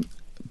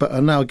 but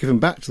are now given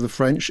back to the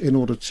French in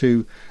order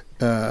to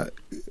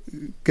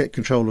get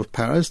control of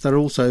Paris. There are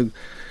also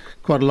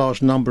quite a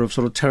large number of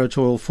sort of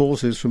territorial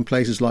forces from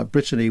places like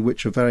Brittany,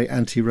 which are very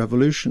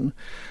anti-revolution.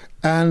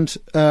 And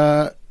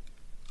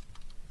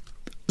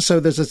so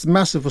there's this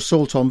massive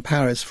assault on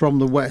Paris from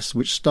the west,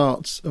 which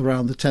starts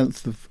around the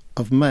 10th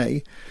of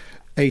May,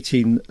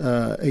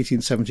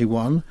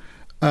 1871.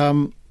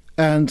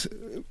 And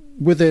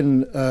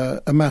within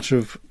a matter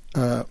of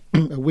a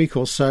week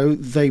or so,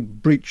 they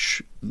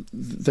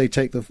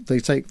take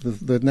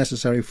the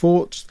necessary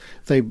forts.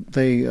 They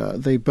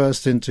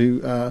burst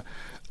into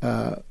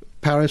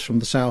Paris from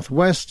the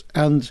southwest,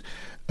 and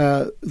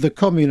the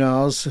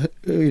Communards,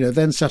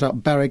 then set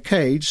up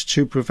barricades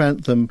to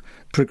prevent them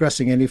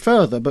progressing any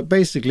further. But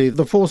basically,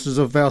 the forces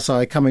of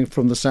Versailles coming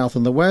from the south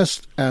and the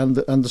west, and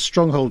the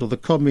stronghold of the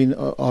Commune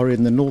are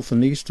in the north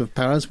and east of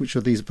Paris, which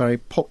are these very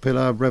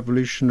popular,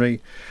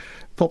 revolutionary,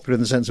 popular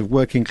in the sense of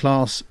working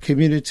class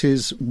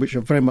communities, which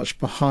are very much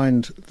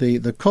behind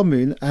the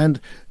Commune.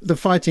 And the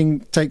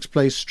fighting takes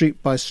place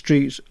street by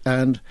street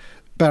and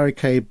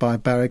barricade by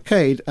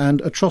barricade,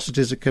 and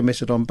atrocities are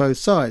committed on both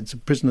sides.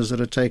 Prisoners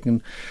that are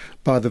taken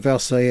by the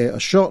Versaillais are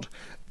shot.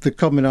 The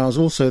Communards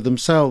also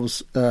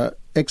themselves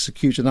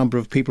execute a number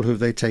of people who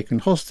they've taken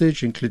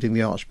hostage, including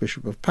the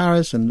Archbishop of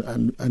Paris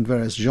and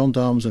various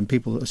gendarmes and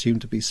people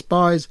assumed to be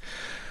spies.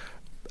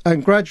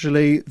 And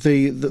gradually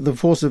the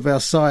force of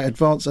Versailles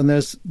advance, and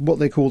there's what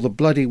they call the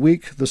Bloody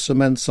Week, the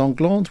Semaine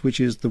Sanglante, which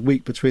is the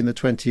week between the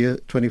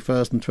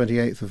 21st and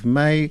 28th of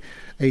May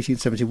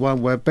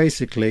 1871, where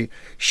basically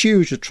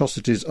huge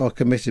atrocities are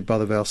committed by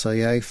the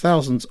Versaillais.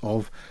 Thousands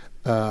of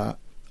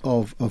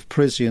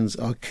Parisians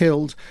are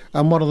killed,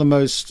 and one of the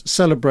most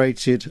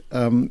celebrated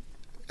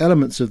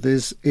elements of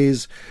this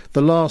is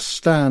the last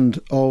stand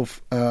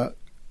of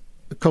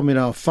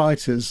Communard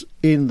fighters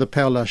in the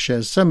Père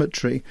Lachaise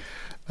cemetery,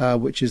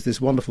 which is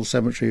this wonderful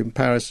cemetery in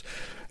Paris.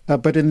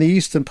 But in the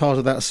eastern part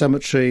of that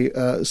cemetery,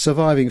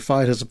 surviving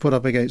fighters are put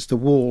up against a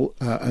wall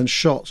and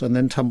shot and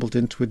then tumbled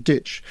into a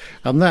ditch.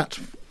 And that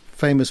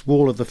famous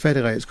wall of the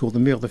Fédérés, it's called the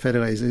Mur des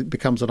Fédérés, it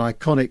becomes an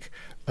iconic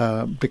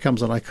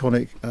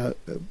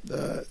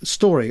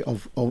story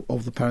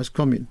of the Paris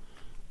Commune.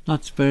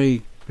 That's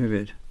very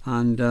vivid.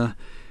 And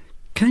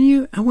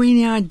have we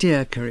any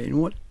idea, Karine,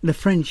 what the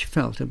French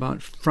felt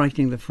about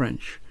frightening the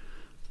French?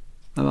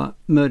 About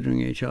murdering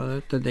each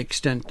other to the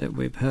extent that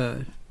we've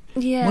heard.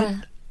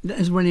 Yeah.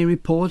 Is there any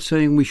reports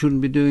saying we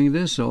shouldn't be doing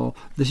this, or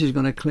this is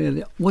going to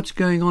clear what's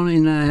going on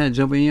in their heads?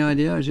 Have we any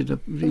idea? Is it a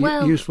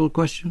useful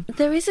question?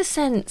 There is a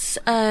sense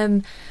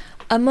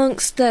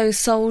amongst those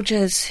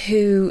soldiers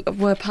who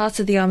were part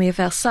of the Army of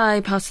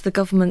Versailles, part of the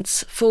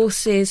government's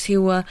forces,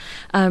 who were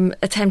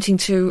attempting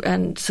to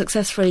and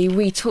successfully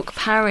retook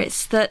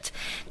Paris, that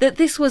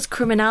this was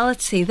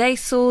criminality. They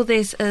saw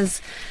this as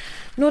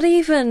not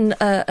even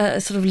a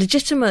sort of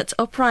legitimate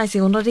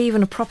uprising or not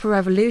even a proper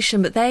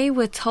revolution, but they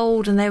were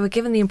told and they were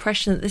given the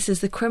impression that this is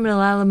the criminal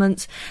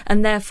element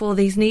and therefore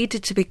these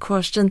needed to be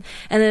crushed. And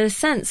in a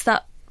sense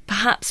that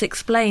perhaps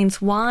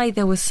explains why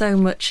there was so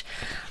much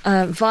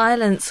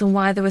violence and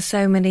why there were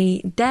so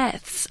many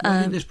deaths.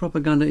 Where did this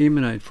propaganda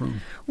emanate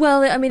from?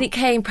 Well, I mean, it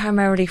came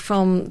primarily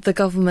from the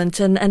government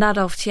and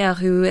Adolphe Thiers,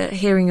 who we're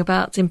hearing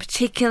about in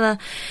particular.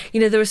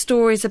 There are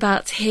stories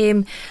about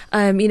him.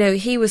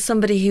 He was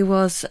somebody who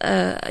was,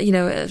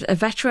 a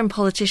veteran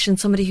politician,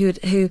 somebody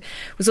who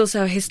was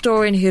also a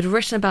historian who had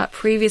written about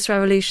previous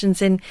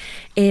revolutions in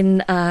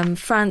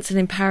France and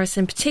in Paris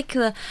in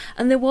particular.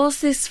 And there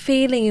was this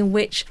feeling in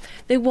which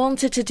they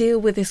wanted to deal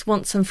with this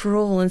once and for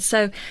all. And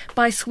so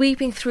by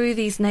sweeping through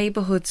these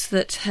neighbourhoods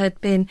that had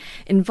been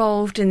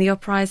involved in the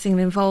uprising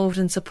and involved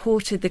and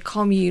supported the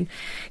Commune,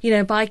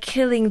 by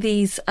killing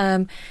these,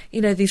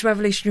 these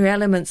revolutionary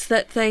elements,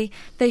 that they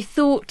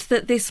thought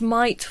that this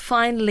might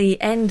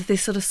finally end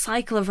this sort of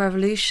cycle of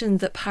revolution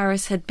that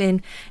Paris had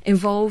been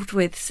involved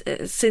with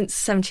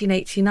since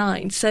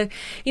 1789. So,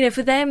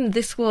 for them,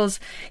 this was,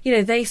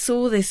 they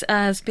saw this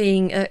as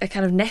being a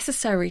kind of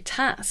necessary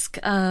task,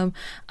 and,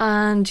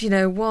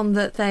 one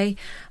that they,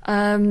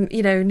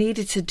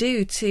 needed to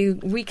do to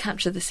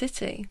recapture the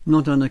city.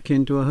 Not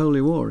unakin to a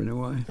holy war in a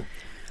way.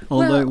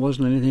 Although it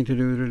wasn't anything to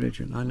do with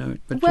religion, I know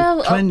it. But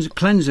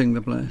cleansing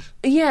the place.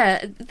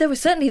 Yeah, there was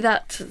certainly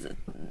that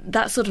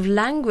that sort of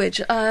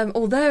language.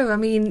 Although, I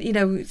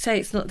mean,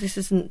 say this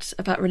isn't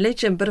about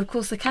religion, but of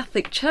course the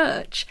Catholic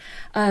Church,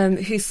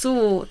 who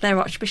saw their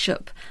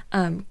Archbishop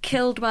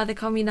killed by the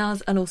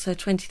Communards and also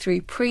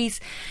 23 priests,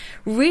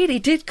 really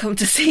did come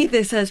to see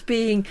this as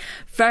being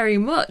very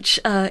much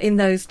in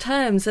those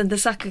terms. And the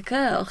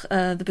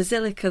Sacré-Cœur, the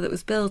basilica that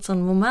was built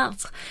on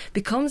Montmartre,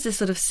 becomes this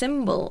sort of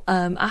symbol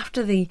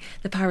after the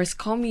Paris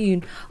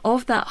Commune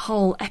of that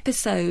whole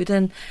episode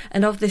and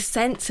of this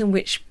sense in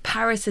which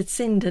Paris had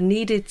sinned and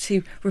needed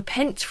to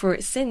repent for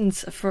its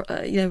sins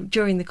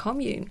during the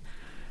Commune.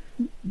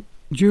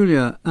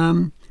 Julia,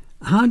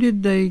 how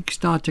did they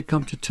start to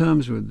come to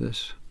terms with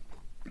this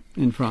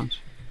in France?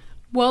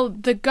 Well,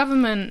 the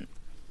government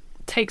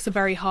takes a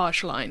very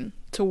harsh line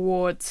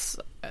towards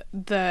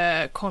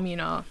the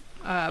Communards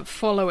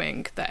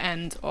following the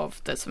end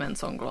of the Semaine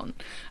Sanglante.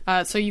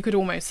 So you could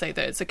almost say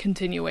that it's a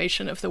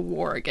continuation of the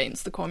war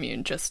against the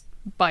Commune, just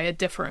by a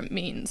different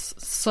means.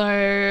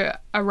 So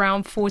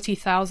around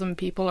 40,000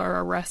 people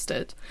are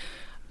arrested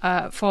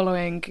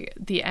following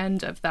the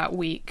end of that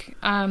week,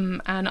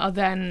 and are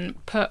then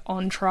put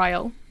on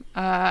trial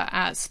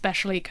at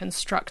specially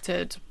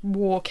constructed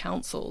war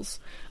councils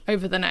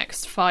over the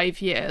next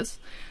 5 years.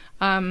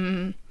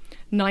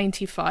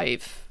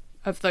 95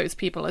 of those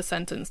people are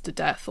sentenced to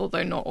death,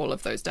 although not all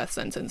of those death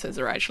sentences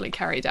are actually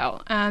carried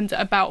out. And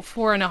about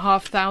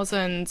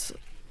 4,500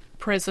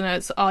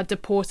 prisoners are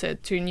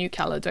deported to New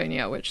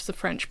Caledonia, which is a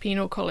French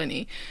penal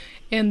colony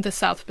in the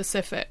South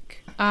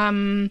Pacific.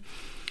 The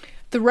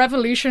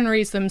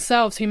revolutionaries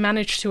themselves, who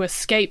managed to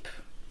escape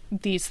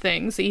these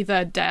things,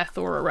 either death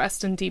or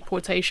arrest and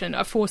deportation,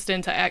 are forced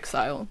into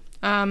exile.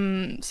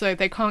 So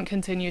they can't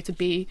continue to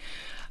be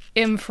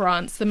in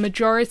France. The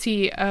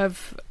majority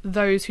of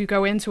those who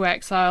go into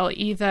exile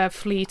either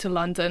flee to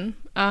London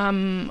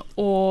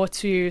or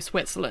to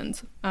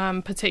Switzerland,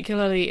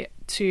 particularly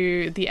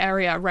to the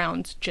area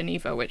around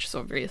Geneva, which is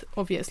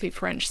obviously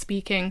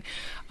French-speaking.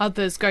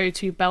 Others go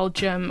to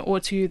Belgium or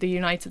to the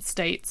United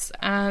States.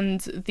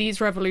 And these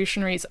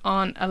revolutionaries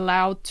aren't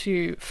allowed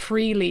to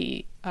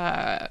freely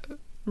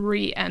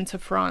re-enter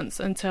France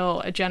until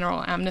a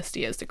general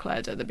amnesty is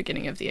declared at the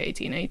beginning of the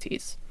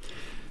 1880s.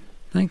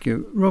 Thank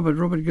you. Robert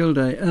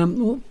Gildea,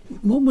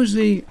 what was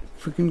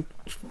if we can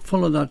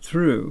follow that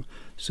through,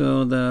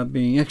 so they're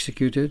being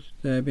executed,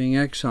 they're being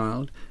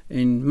exiled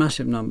in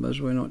massive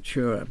numbers. We're not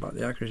sure about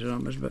the accuracy of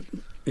numbers, but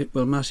it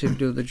will massively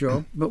do the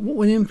job. But what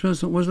was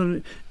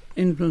there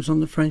influence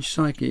on the French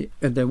psyche?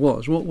 There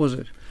was. What was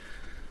it?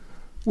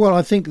 Well,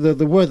 I think the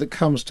word that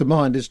comes to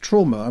mind is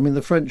trauma. I mean,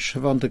 the French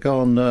have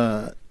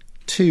undergone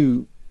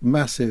two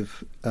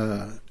massive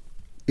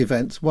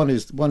events. One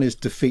is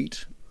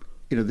defeat.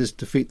 This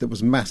defeat that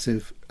was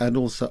massive and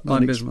also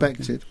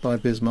unexpected by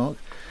Bismarck,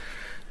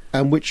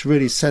 and which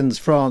really sends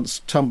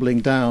France tumbling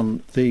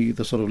down the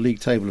sort of league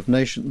table of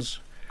nations.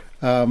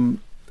 And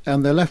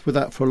they're left with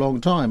that for a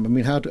long time. I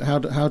mean, how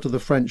do the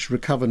French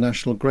recover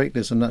national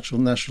greatness and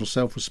national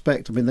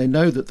self-respect? I mean, they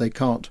know that they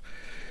can't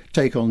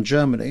take on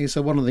Germany,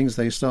 so one of the things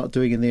they start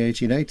doing in the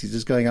 1880s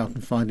is going out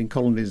and finding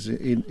colonies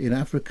in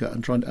Africa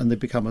and they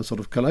become a sort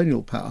of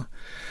colonial power.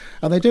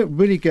 And they don't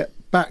really get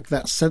back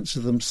that sense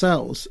of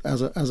themselves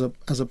as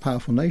a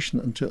powerful nation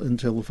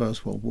until the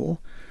First World War.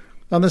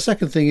 And the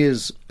second thing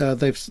is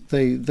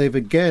they've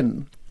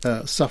again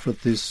suffered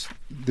this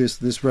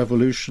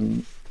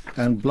revolution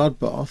and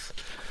bloodbath,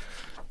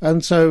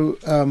 and so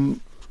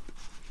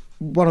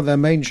one of their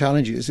main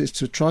challenges is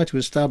to try to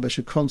establish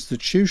a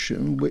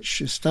constitution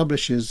which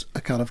establishes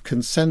a kind of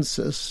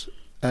consensus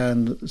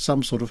and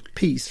some sort of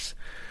peace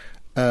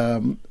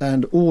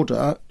and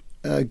order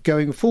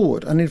going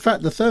forward. And in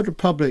fact, the Third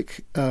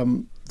Republic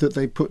that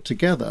they put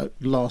together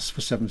lasts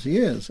for 70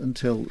 years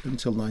until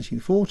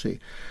 1940.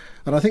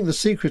 And I think the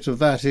secret of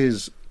that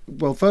is,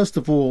 well, first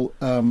of all,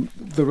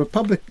 the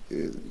Republic.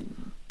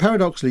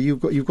 Paradoxically,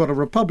 you've got a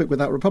republic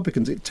without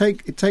Republicans. It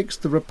takes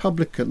the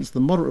Republicans, the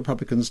moderate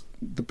Republicans,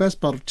 the best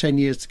part of 10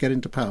 years to get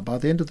into power. By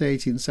the end of the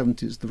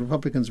 1870s, the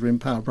Republicans are in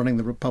power, running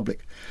the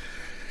Republic.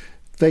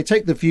 They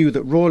take the view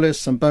that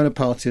Royalists and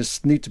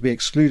Bonapartists need to be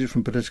excluded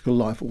from political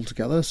life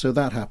altogether, so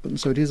that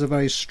happens. So it is a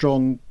very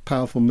strong,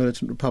 powerful,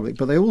 militant republic.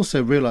 But they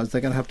also realise they're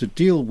going to have to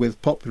deal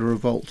with popular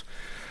revolt.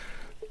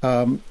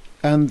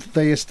 And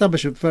they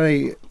establish a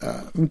very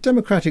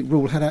democratic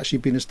rule had actually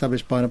been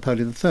established by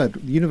Napoleon III. The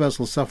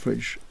universal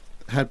suffrage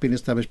had been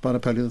established by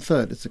Napoleon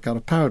III. It's a kind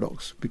of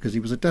paradox because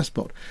he was a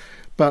despot.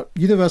 But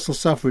universal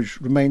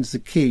suffrage remains the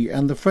key,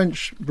 and the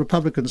French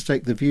Republicans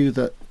take the view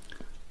that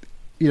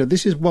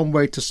this is one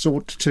way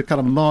to kind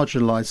of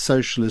marginalise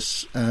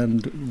socialists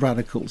and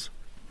radicals,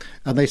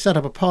 and they set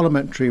up a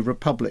parliamentary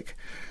republic,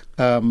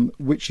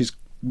 which is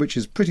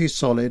pretty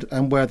solid,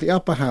 and where the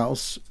upper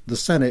house, the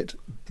Senate,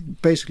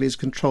 basically is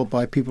controlled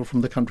by people from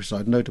the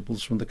countryside,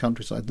 notables from the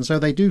countryside. And so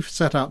they do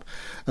set up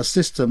a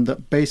system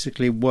that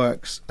basically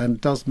works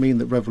and does mean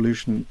that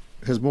revolution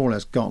has more or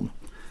less gone.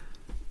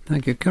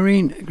 Thank you.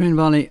 Karine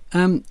Varley,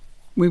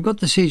 we've got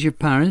the Siege of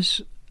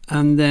Paris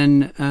and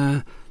then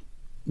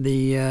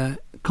the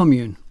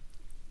Commune.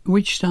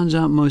 Which stands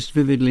out most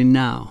vividly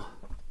now?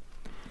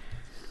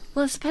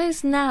 Well, I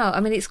suppose now,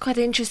 I mean, it's quite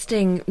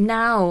interesting.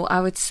 Now,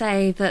 I would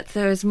say that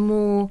there's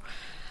more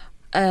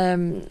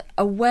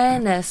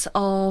awareness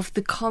of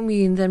the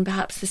Commune than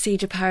perhaps the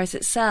Siege of Paris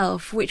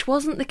itself, which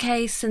wasn't the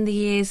case in the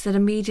years that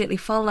immediately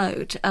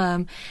followed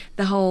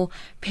the whole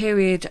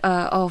period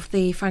of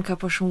the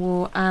Franco-Prussian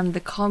War and the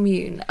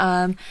Commune.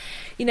 I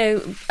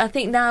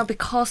think now,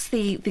 because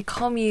the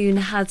Commune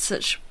had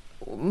such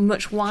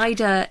much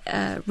wider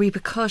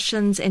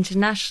repercussions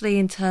internationally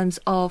in terms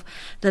of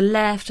the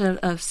left,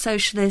 of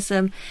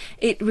socialism,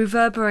 it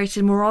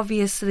reverberated more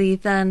obviously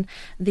than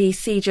the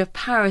Siege of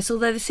Paris,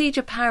 although the Siege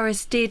of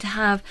Paris did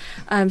have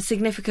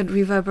significant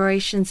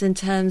reverberations in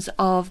terms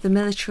of the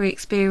military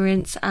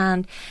experience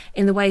and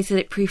in the ways that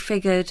it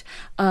prefigured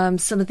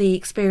some of the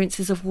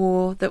experiences of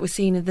war that were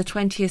seen in the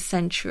 20th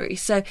century.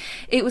 So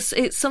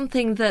it's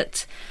something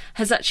that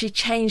has actually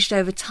changed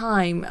over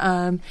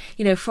time,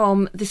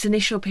 from this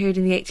initial period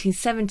in the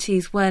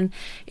 1870s when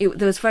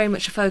there was very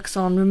much a focus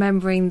on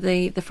remembering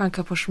the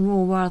Franco-Prussian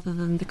War rather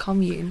than the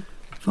Commune.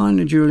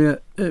 Finally, Julia,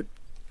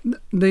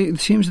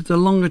 it seems that the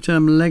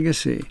longer-term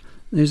legacy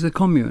is the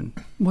Commune.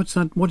 What's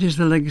that? What has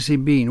the legacy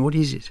been? What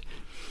is it?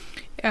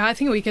 Yeah, I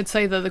think we could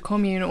say that the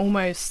Commune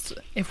almost,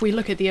 if we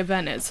look at the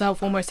event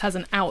itself, almost has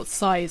an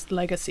outsized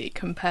legacy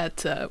compared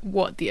to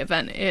what the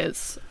event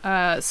is.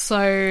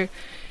 So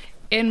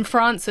in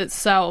France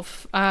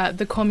itself,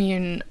 the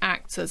Commune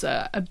acts as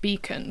a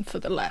beacon for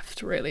the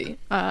left, really,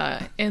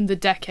 in the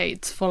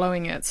decades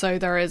following it. So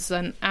there is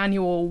an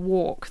annual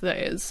walk that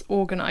is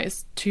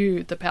organised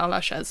to the Père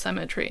Lachaise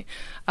cemetery,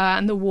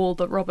 and the wall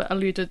that Robert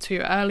alluded to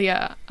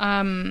earlier.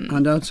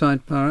 And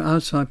outside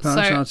Paris, outside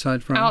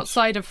France?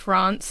 Outside of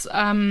France,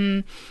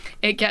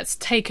 it gets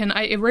taken,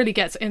 it really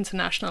gets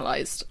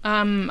internationalised.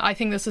 I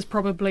think this is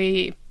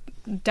probably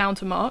down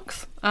to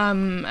Marx,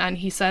 and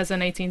he says in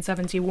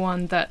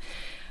 1871 that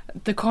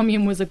the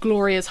Commune was a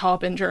glorious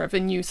harbinger of a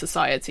new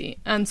society,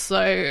 and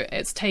so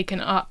it's taken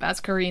up,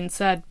 as Karine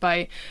said,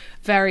 by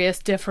various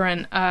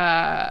different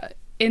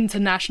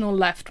international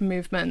left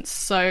movements.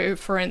 So,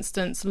 for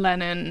instance,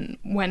 Lenin,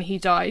 when he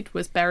died,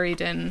 was buried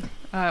in,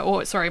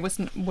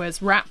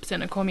 was wrapped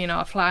in a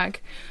Communard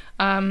flag.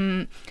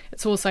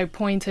 It's also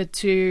pointed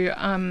to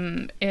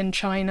in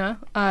China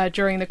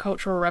during the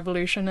Cultural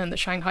Revolution and the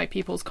Shanghai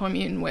People's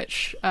Commune,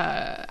 which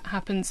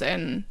happens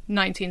in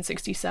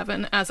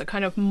 1967 as a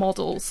kind of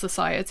model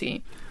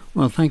society.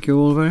 Well, thank you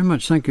all very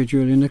much. Thank you,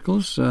 Julia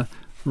Nicholls,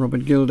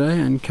 Robert Gildea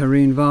and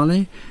Karine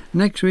Varley.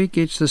 Next week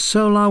it's the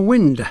solar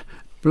wind,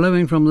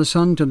 blowing from the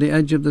sun to the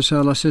edge of the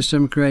solar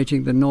system,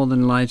 creating the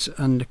northern lights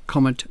and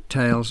comet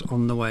tails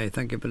on the way.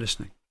 Thank you for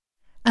listening.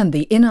 And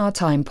the In Our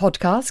Time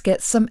podcast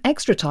gets some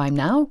extra time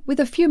now with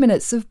a few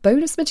minutes of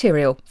bonus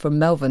material from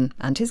Melvyn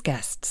and his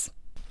guests.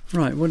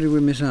 Right, what did we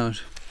miss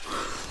out?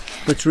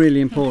 That's really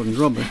important,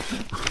 Robert.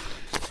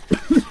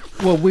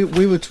 Well,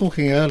 we were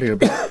talking earlier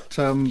about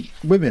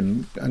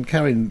women, and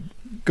Karine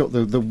got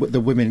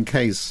the women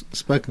case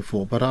spoken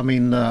for. But I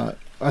mean, I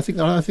think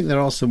there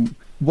are some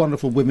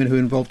wonderful women who are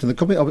involved in the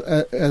Commune.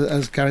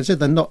 As Karine said,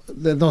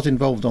 they're not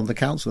involved on the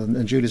council,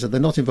 and Julia said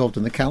they're not involved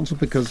in the council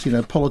because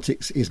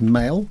politics is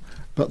male.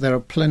 But there are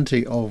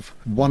plenty of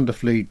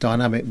wonderfully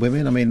dynamic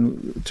women. I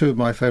mean, two of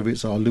my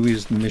favourites are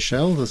Louise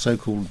Michel, the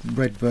so-called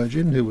Red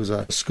Virgin, who was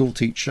a school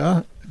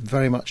teacher,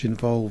 very much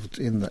involved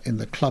in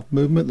the club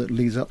movement that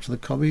leads up to the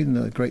Commune,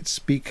 a great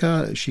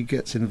speaker. She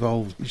gets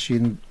involved, she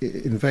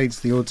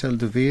invades the Hôtel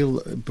de Ville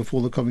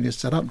before the Commune is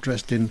set up,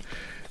 dressed in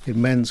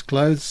men's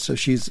clothes. So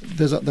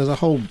there's a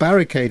whole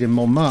barricade in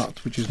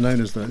Montmartre, which is known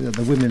as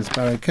the women's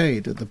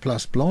barricade at the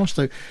Place Blanche.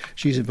 So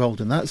she's involved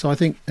in that. So I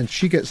think, and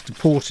she gets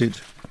deported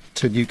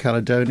to New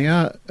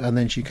Caledonia, and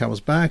then she comes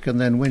back, and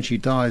then when she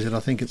dies, and I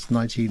think it's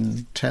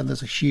 1910,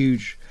 there's a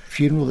huge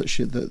funeral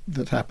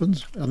that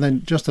happens. And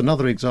then just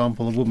another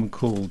example, a woman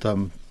called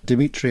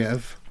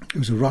Dmitriev,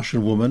 who's a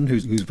Russian woman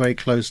who's very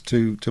close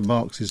to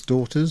Marx's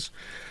daughters,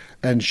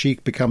 and she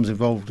becomes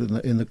involved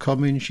in the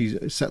Commune.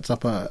 She sets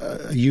up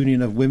a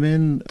union of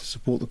women to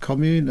support the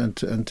Commune and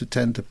to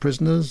tend to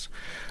prisoners.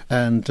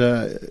 And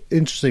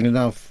interesting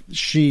enough,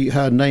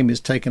 her name is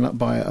taken up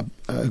by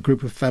a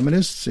group of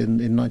feminists in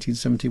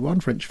 1971,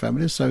 French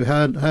feminists. So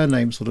her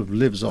name sort of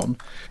lives on.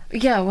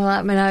 Yeah, well,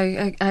 I mean,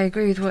 I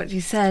agree with what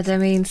you said. I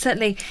mean,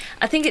 certainly,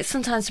 I think it's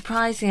sometimes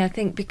surprising,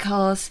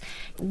 because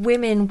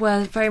women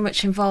were very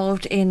much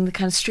involved in the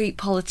kind of street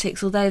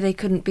politics, although they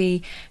couldn't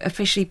be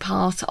officially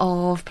part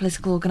of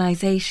political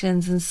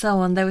organisations and so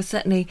on. They were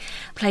certainly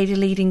played a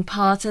leading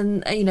part.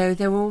 And,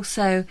 there were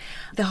also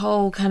the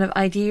whole kind of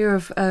idea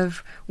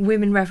of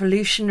women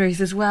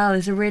revolutionaries as well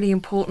is a really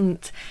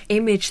important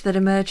image that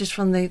emerges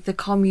from the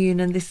Commune,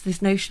 and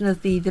this notion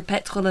of the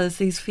pétroleuses,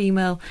 these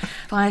female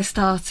fire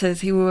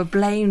starters who were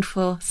blamed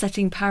for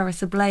setting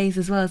Paris ablaze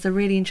as well, as a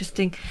really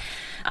interesting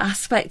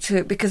aspect to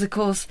it, because of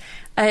course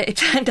it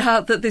turned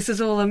out that this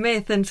was all a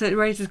myth, and so it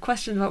raises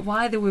questions about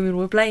why the women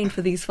were blamed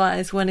for these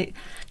fires when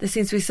there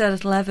seems to be so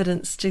little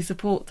evidence to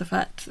support the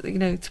fact,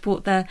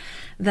 support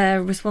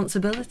their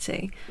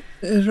responsibility.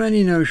 Is there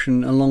any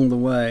notion along the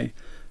way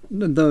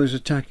those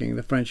attacking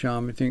the French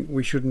army think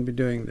we shouldn't be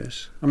doing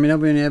this? I mean,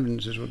 have we any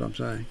evidence, is what I'm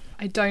saying?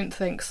 I don't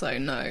think so,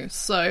 no.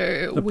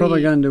 So the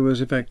propaganda was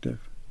effective.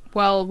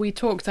 Well, we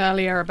talked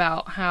earlier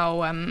about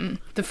how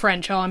the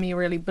French army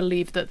really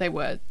believed that they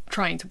were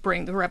trying to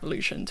bring the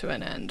revolution to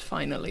an end,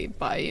 finally,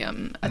 by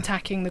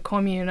attacking the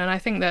Commune. And I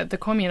think that the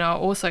Communards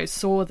also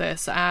saw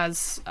this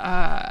as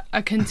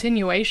a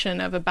continuation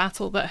of a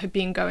battle that had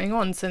been going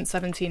on since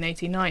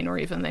 1789, or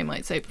even they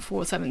might say before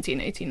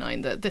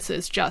 1789, that this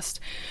is just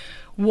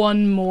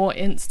one more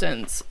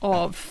instance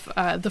of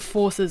the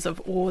forces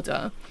of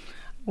order,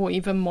 or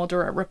even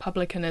moderate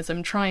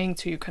republicanism, trying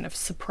to kind of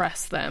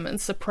suppress them and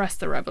suppress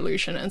the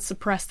revolution and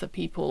suppress the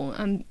people,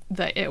 and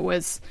that it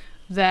was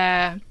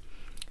their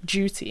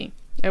duty,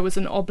 it was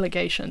an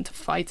obligation to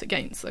fight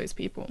against those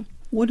people.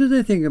 What do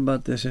they think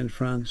about this in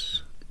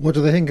France? What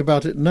do they think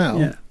about it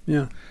now?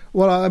 Yeah.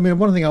 Well, I mean,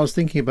 one thing I was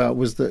thinking about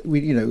was that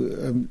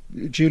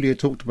Julia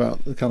talked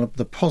about the kind of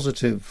the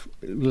positive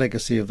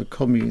legacy of the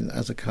Commune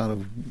as a kind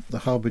of the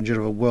harbinger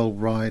of a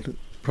worldwide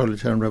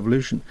proletarian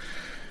revolution.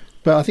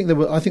 But I think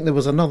there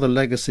was another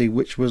legacy,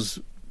 which was,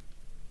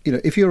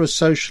 if you're a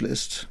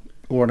socialist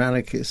or an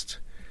anarchist,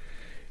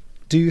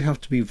 do you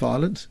have to be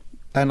violent?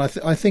 And I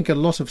think a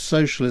lot of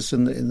socialists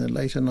in the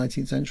later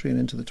 19th century and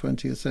into the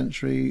 20th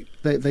century,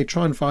 they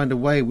try and find a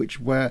way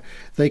where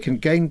they can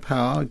gain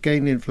power,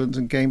 gain influence,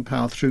 and gain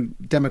power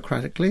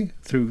democratically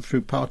through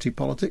party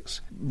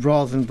politics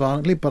rather than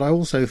violently. But I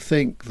also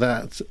think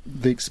that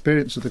the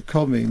experience of the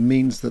Commune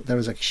means that there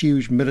is a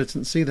huge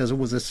militancy. There's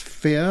always this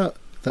fear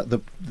that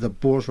the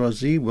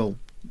bourgeoisie will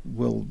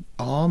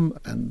arm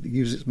and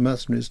use its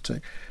mercenaries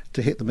to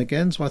hit them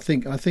again. So I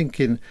think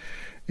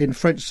in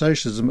French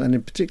socialism,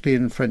 and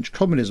particularly in French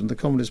communism, the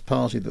Communist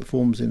Party that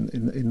forms in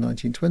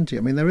 1920,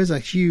 I mean, there is a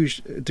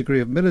huge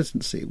degree of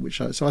militancy.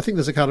 So I think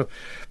there's a kind of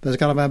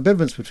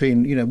ambivalence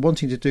between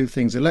wanting to do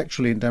things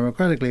electorally and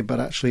democratically,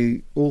 but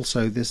actually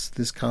also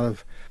this kind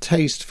of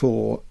taste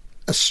for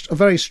a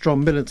very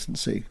strong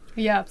militancy.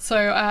 Yeah, so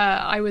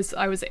I was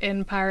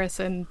in Paris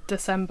in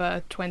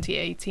December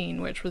 2018,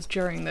 which was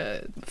during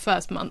the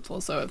first month or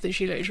so of the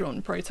Gilets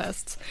jaunes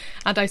protests,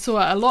 and I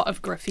saw a lot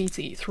of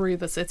graffiti through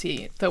the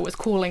city that was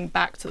calling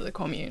back to the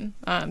Commune.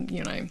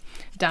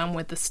 Down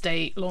with the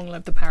state, long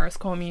live the Paris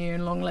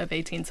Commune, long live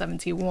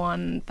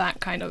 1871,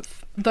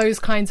 those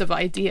kinds of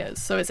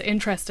ideas. So it's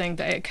interesting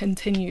that it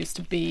continues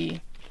to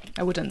be,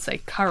 I wouldn't say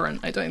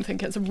current, I don't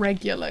think it's a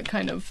regular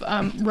kind of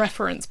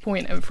reference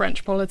point in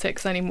French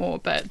politics anymore,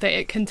 but that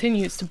it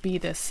continues to be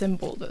this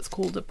symbol that's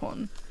called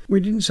upon.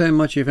 We didn't say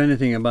much, if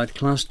anything, about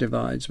class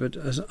divides, but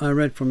as I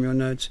read from your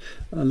notes,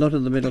 a lot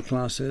of the middle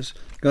classes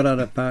got out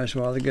of Paris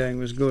while the going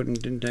was good and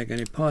didn't take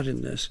any part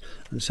in this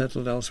and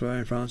settled elsewhere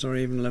in France, or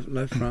even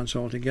left France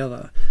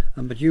altogether.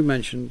 But you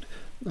mentioned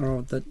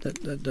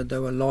that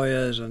there were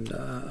lawyers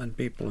and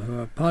people who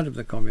are part of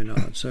the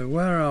Communards. So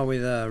where are we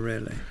there,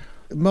 really?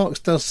 Marx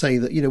does say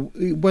that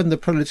when the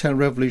proletarian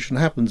revolution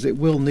happens, it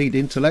will need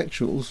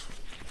intellectuals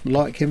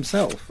like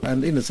himself,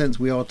 and in a sense,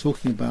 we are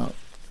talking about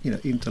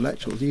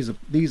intellectuals.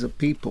 These are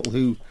people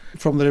who,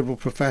 from the liberal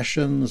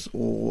professions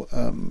or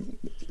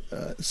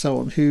so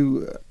on,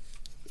 who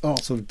are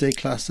sort of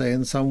déclassés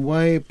in some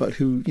way, but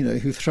who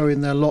throw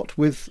in their lot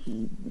with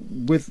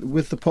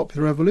the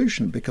popular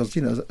revolution, because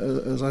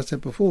as I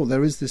said before,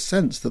 there is this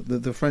sense that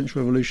the French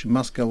Revolution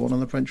must go on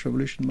and the French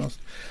Revolution must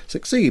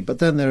succeed. But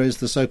then there is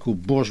the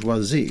so-called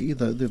bourgeoisie,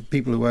 the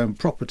people who own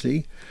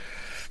property,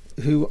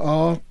 who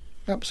are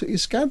absolutely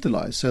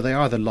scandalised. So they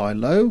either lie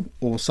low,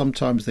 or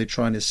sometimes they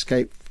try and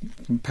escape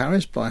from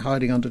Paris by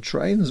hiding under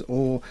trains,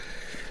 or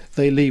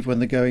they leave when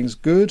the going's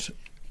good.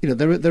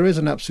 There is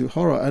an absolute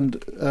horror, and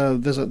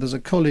there's a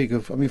colleague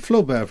of,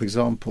 Flaubert, for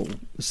example,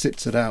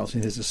 sits it out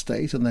in his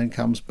estate and then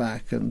comes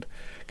back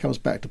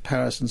to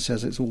Paris and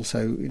says it's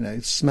also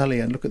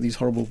smelly, and look at these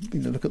horrible,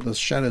 look at the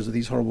shadows of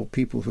these horrible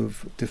people who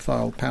have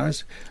defiled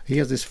Paris. He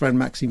has this friend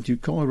Maxime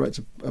Ducamp who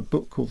writes a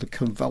book called The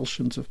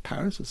Convulsions of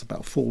Paris. It's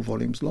about 4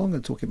 volumes long,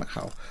 and talking about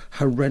how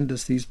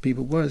horrendous these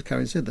people were. As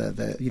Karine said,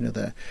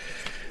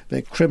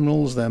 they're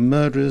criminals, they're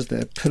murderers,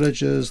 they're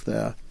pillagers,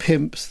 they're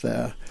pimps,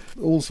 they're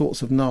all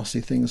sorts of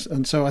nasty things.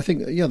 And so I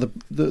think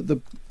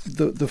the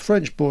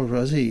French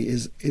bourgeoisie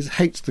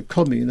hates the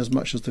Commune as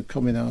much as the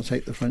Communards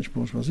hate the French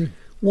bourgeoisie.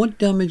 What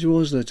damage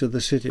was there to the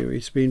city?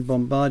 It's been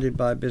bombarded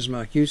by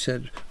Bismarck. You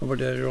said over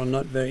there,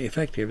 not very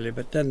effectively,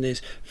 but then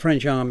this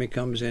French army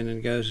comes in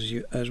and goes,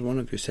 as one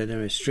of you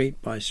said, street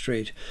by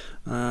street,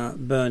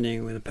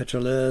 burning with the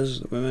petroleurs.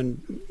 The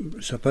women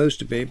supposed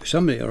to be,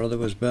 somebody or other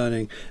was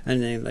burning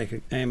anything they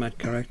could aim at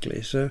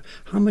correctly. So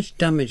how much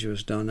damage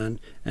was done, and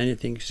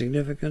anything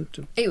significant?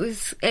 It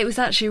was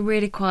actually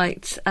really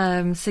quite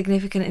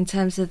significant in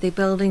terms of the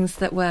buildings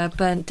that were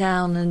burnt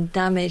down and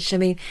damaged.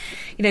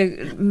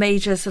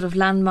 Major sort of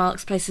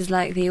landmarks, places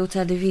like the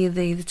Hôtel de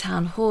Ville, the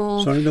town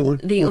hall. Sorry, the one.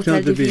 The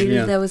Hôtel de Ville.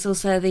 Yeah. There was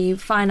also the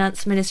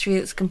finance ministry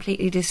that was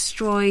completely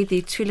destroyed.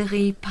 The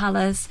Tuileries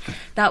Palace,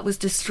 that was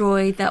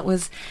destroyed. That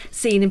was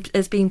seen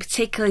as being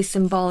particularly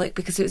symbolic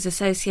because it was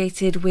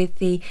associated with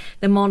the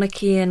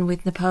monarchy and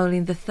with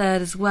Napoleon III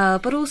as well,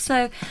 but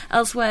also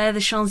elsewhere. The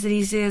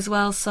Champs-Élysées as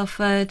well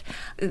suffered.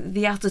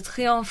 The Arc de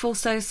Triomphe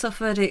also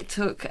suffered. It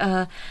took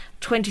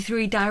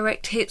 23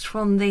 direct hits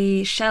from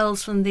the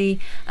shells from the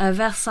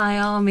Versailles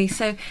army.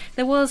 So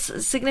there was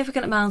a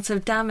significant amount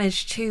of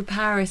damage to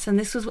Paris, and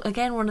this was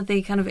again one of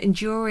the kind of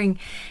enduring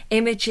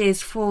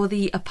images for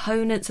the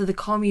opponents of the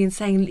Commune,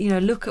 saying,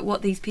 look at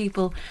what these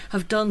people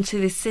have done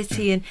to this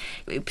city, and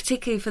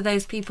particularly for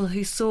those people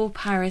who saw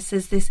Paris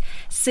as this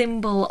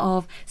symbol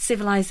of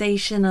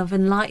civilization, of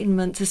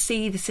enlightenment, to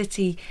see the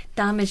city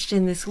damaged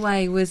in this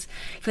way was,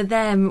 for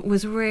them,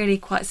 was really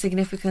quite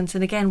significant,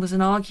 and again was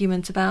an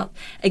argument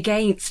against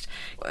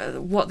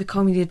what the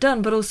Commune had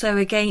done, but also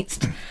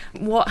against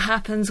what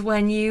happens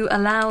when you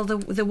allow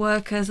the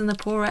workers and the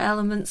poorer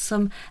elements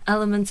some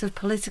element of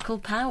political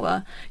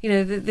power.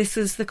 This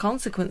is the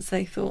consequence,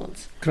 they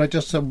thought. Could I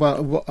just add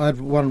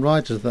one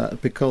right to that?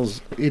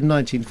 Because in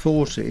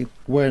 1940,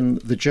 when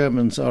the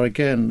Germans are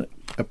again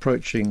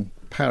approaching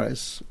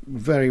Paris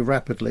very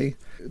rapidly,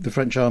 the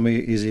French army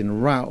is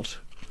en route,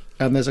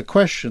 and there's a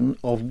question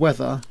of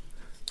whether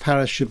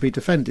Paris should be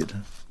defended.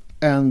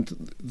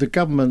 And the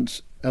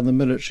government and the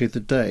military of the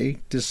day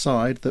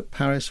decide that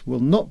Paris will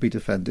not be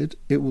defended.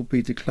 It will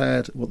be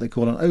declared what they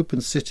call an open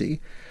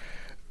city,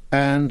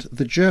 and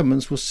the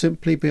Germans will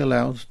simply be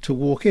allowed to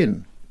walk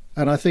in.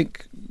 And I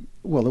think,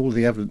 all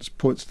the evidence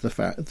points to the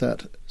fact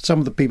that some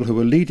of the people who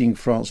were leading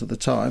France at the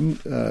time,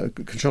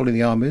 controlling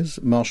the armies,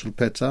 Marshal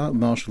Pétain,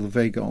 Marshal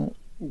Weygand,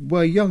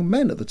 were young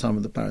men at the time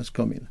of the Paris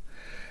Commune.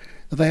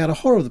 They had a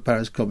horror of the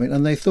Paris Commune,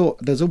 and they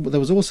thought there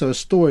was also a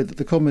story that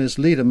the communist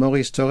leader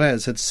Maurice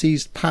Thorez had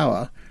seized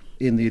power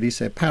in the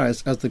Élysée,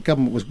 Paris, as the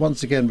government was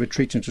once again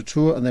retreating to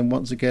Tours and then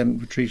once again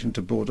retreating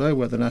to Bordeaux,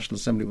 where the National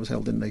Assembly was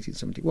held in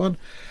 1871.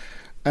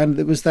 And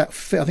it was that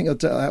fear, I think,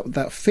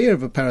 that fear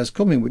of a Paris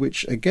Commune,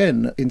 which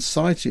again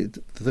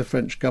incited the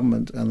French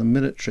government and the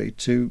military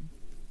to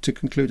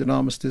conclude an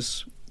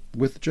armistice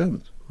with the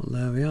Germans.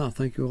 Well, there we are.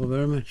 Thank you all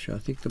very much. I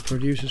think the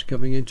producer's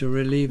coming in to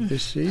relieve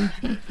this siege.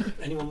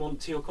 Anyone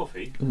want tea or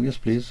coffee? Oh, yes,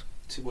 please.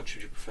 What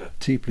should you prefer?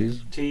 Tea,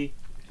 please. Tea.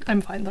 I'm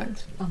fine,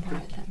 thanks. I'm all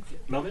right, thanks.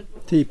 Melvyn?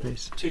 Tea,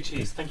 please. 2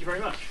 teas. Thank you very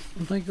much.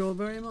 Well, thank you all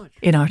very much.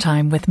 In Our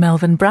Time with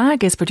Melvyn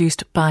Bragg is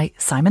produced by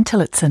Simon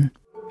Tillotson.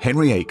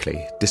 Henry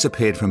Akeley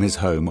disappeared from his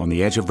home on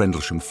the edge of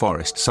Rendlesham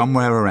Forest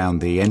somewhere around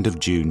the end of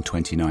June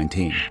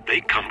 2019.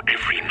 They come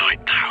every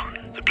night now.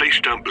 The police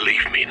don't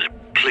believe me.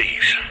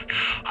 Please,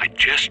 I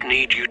just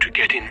need you to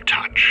get in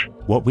touch.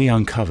 What we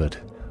uncovered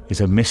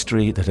is a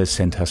mystery that has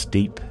sent us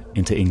deep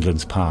into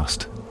England's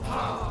past.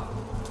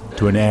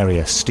 To an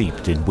area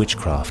steeped in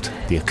witchcraft,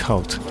 the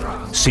occult,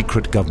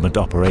 secret government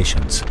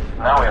operations.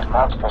 Now we have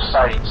multiple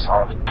sites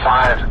of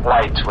 5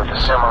 lights with a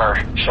similar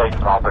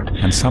shaped orbit.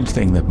 And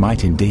something that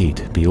might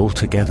indeed be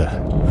altogether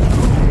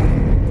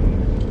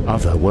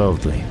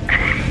otherworldly.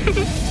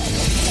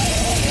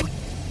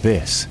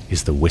 This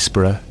is The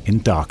Whisperer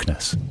in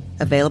Darkness.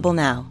 Available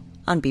now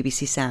on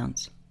BBC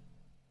Sounds.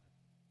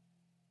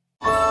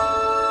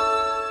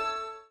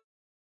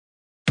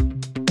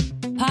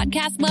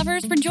 Podcast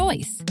lovers,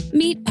 rejoice.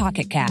 Meet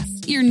Pocket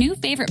Cast, your new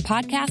favorite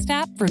podcast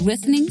app for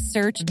listening,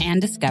 search,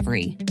 and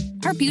discovery.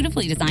 Our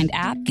beautifully designed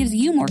app gives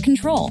you more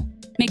control,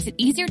 makes it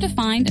easier to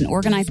find and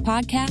organize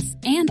podcasts,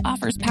 and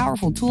offers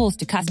powerful tools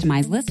to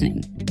customize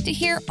listening. To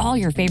hear all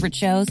your favorite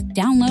shows,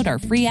 download our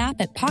free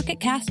app at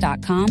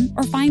pocketcast.com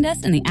or find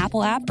us in the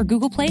Apple app or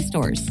Google Play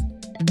stores.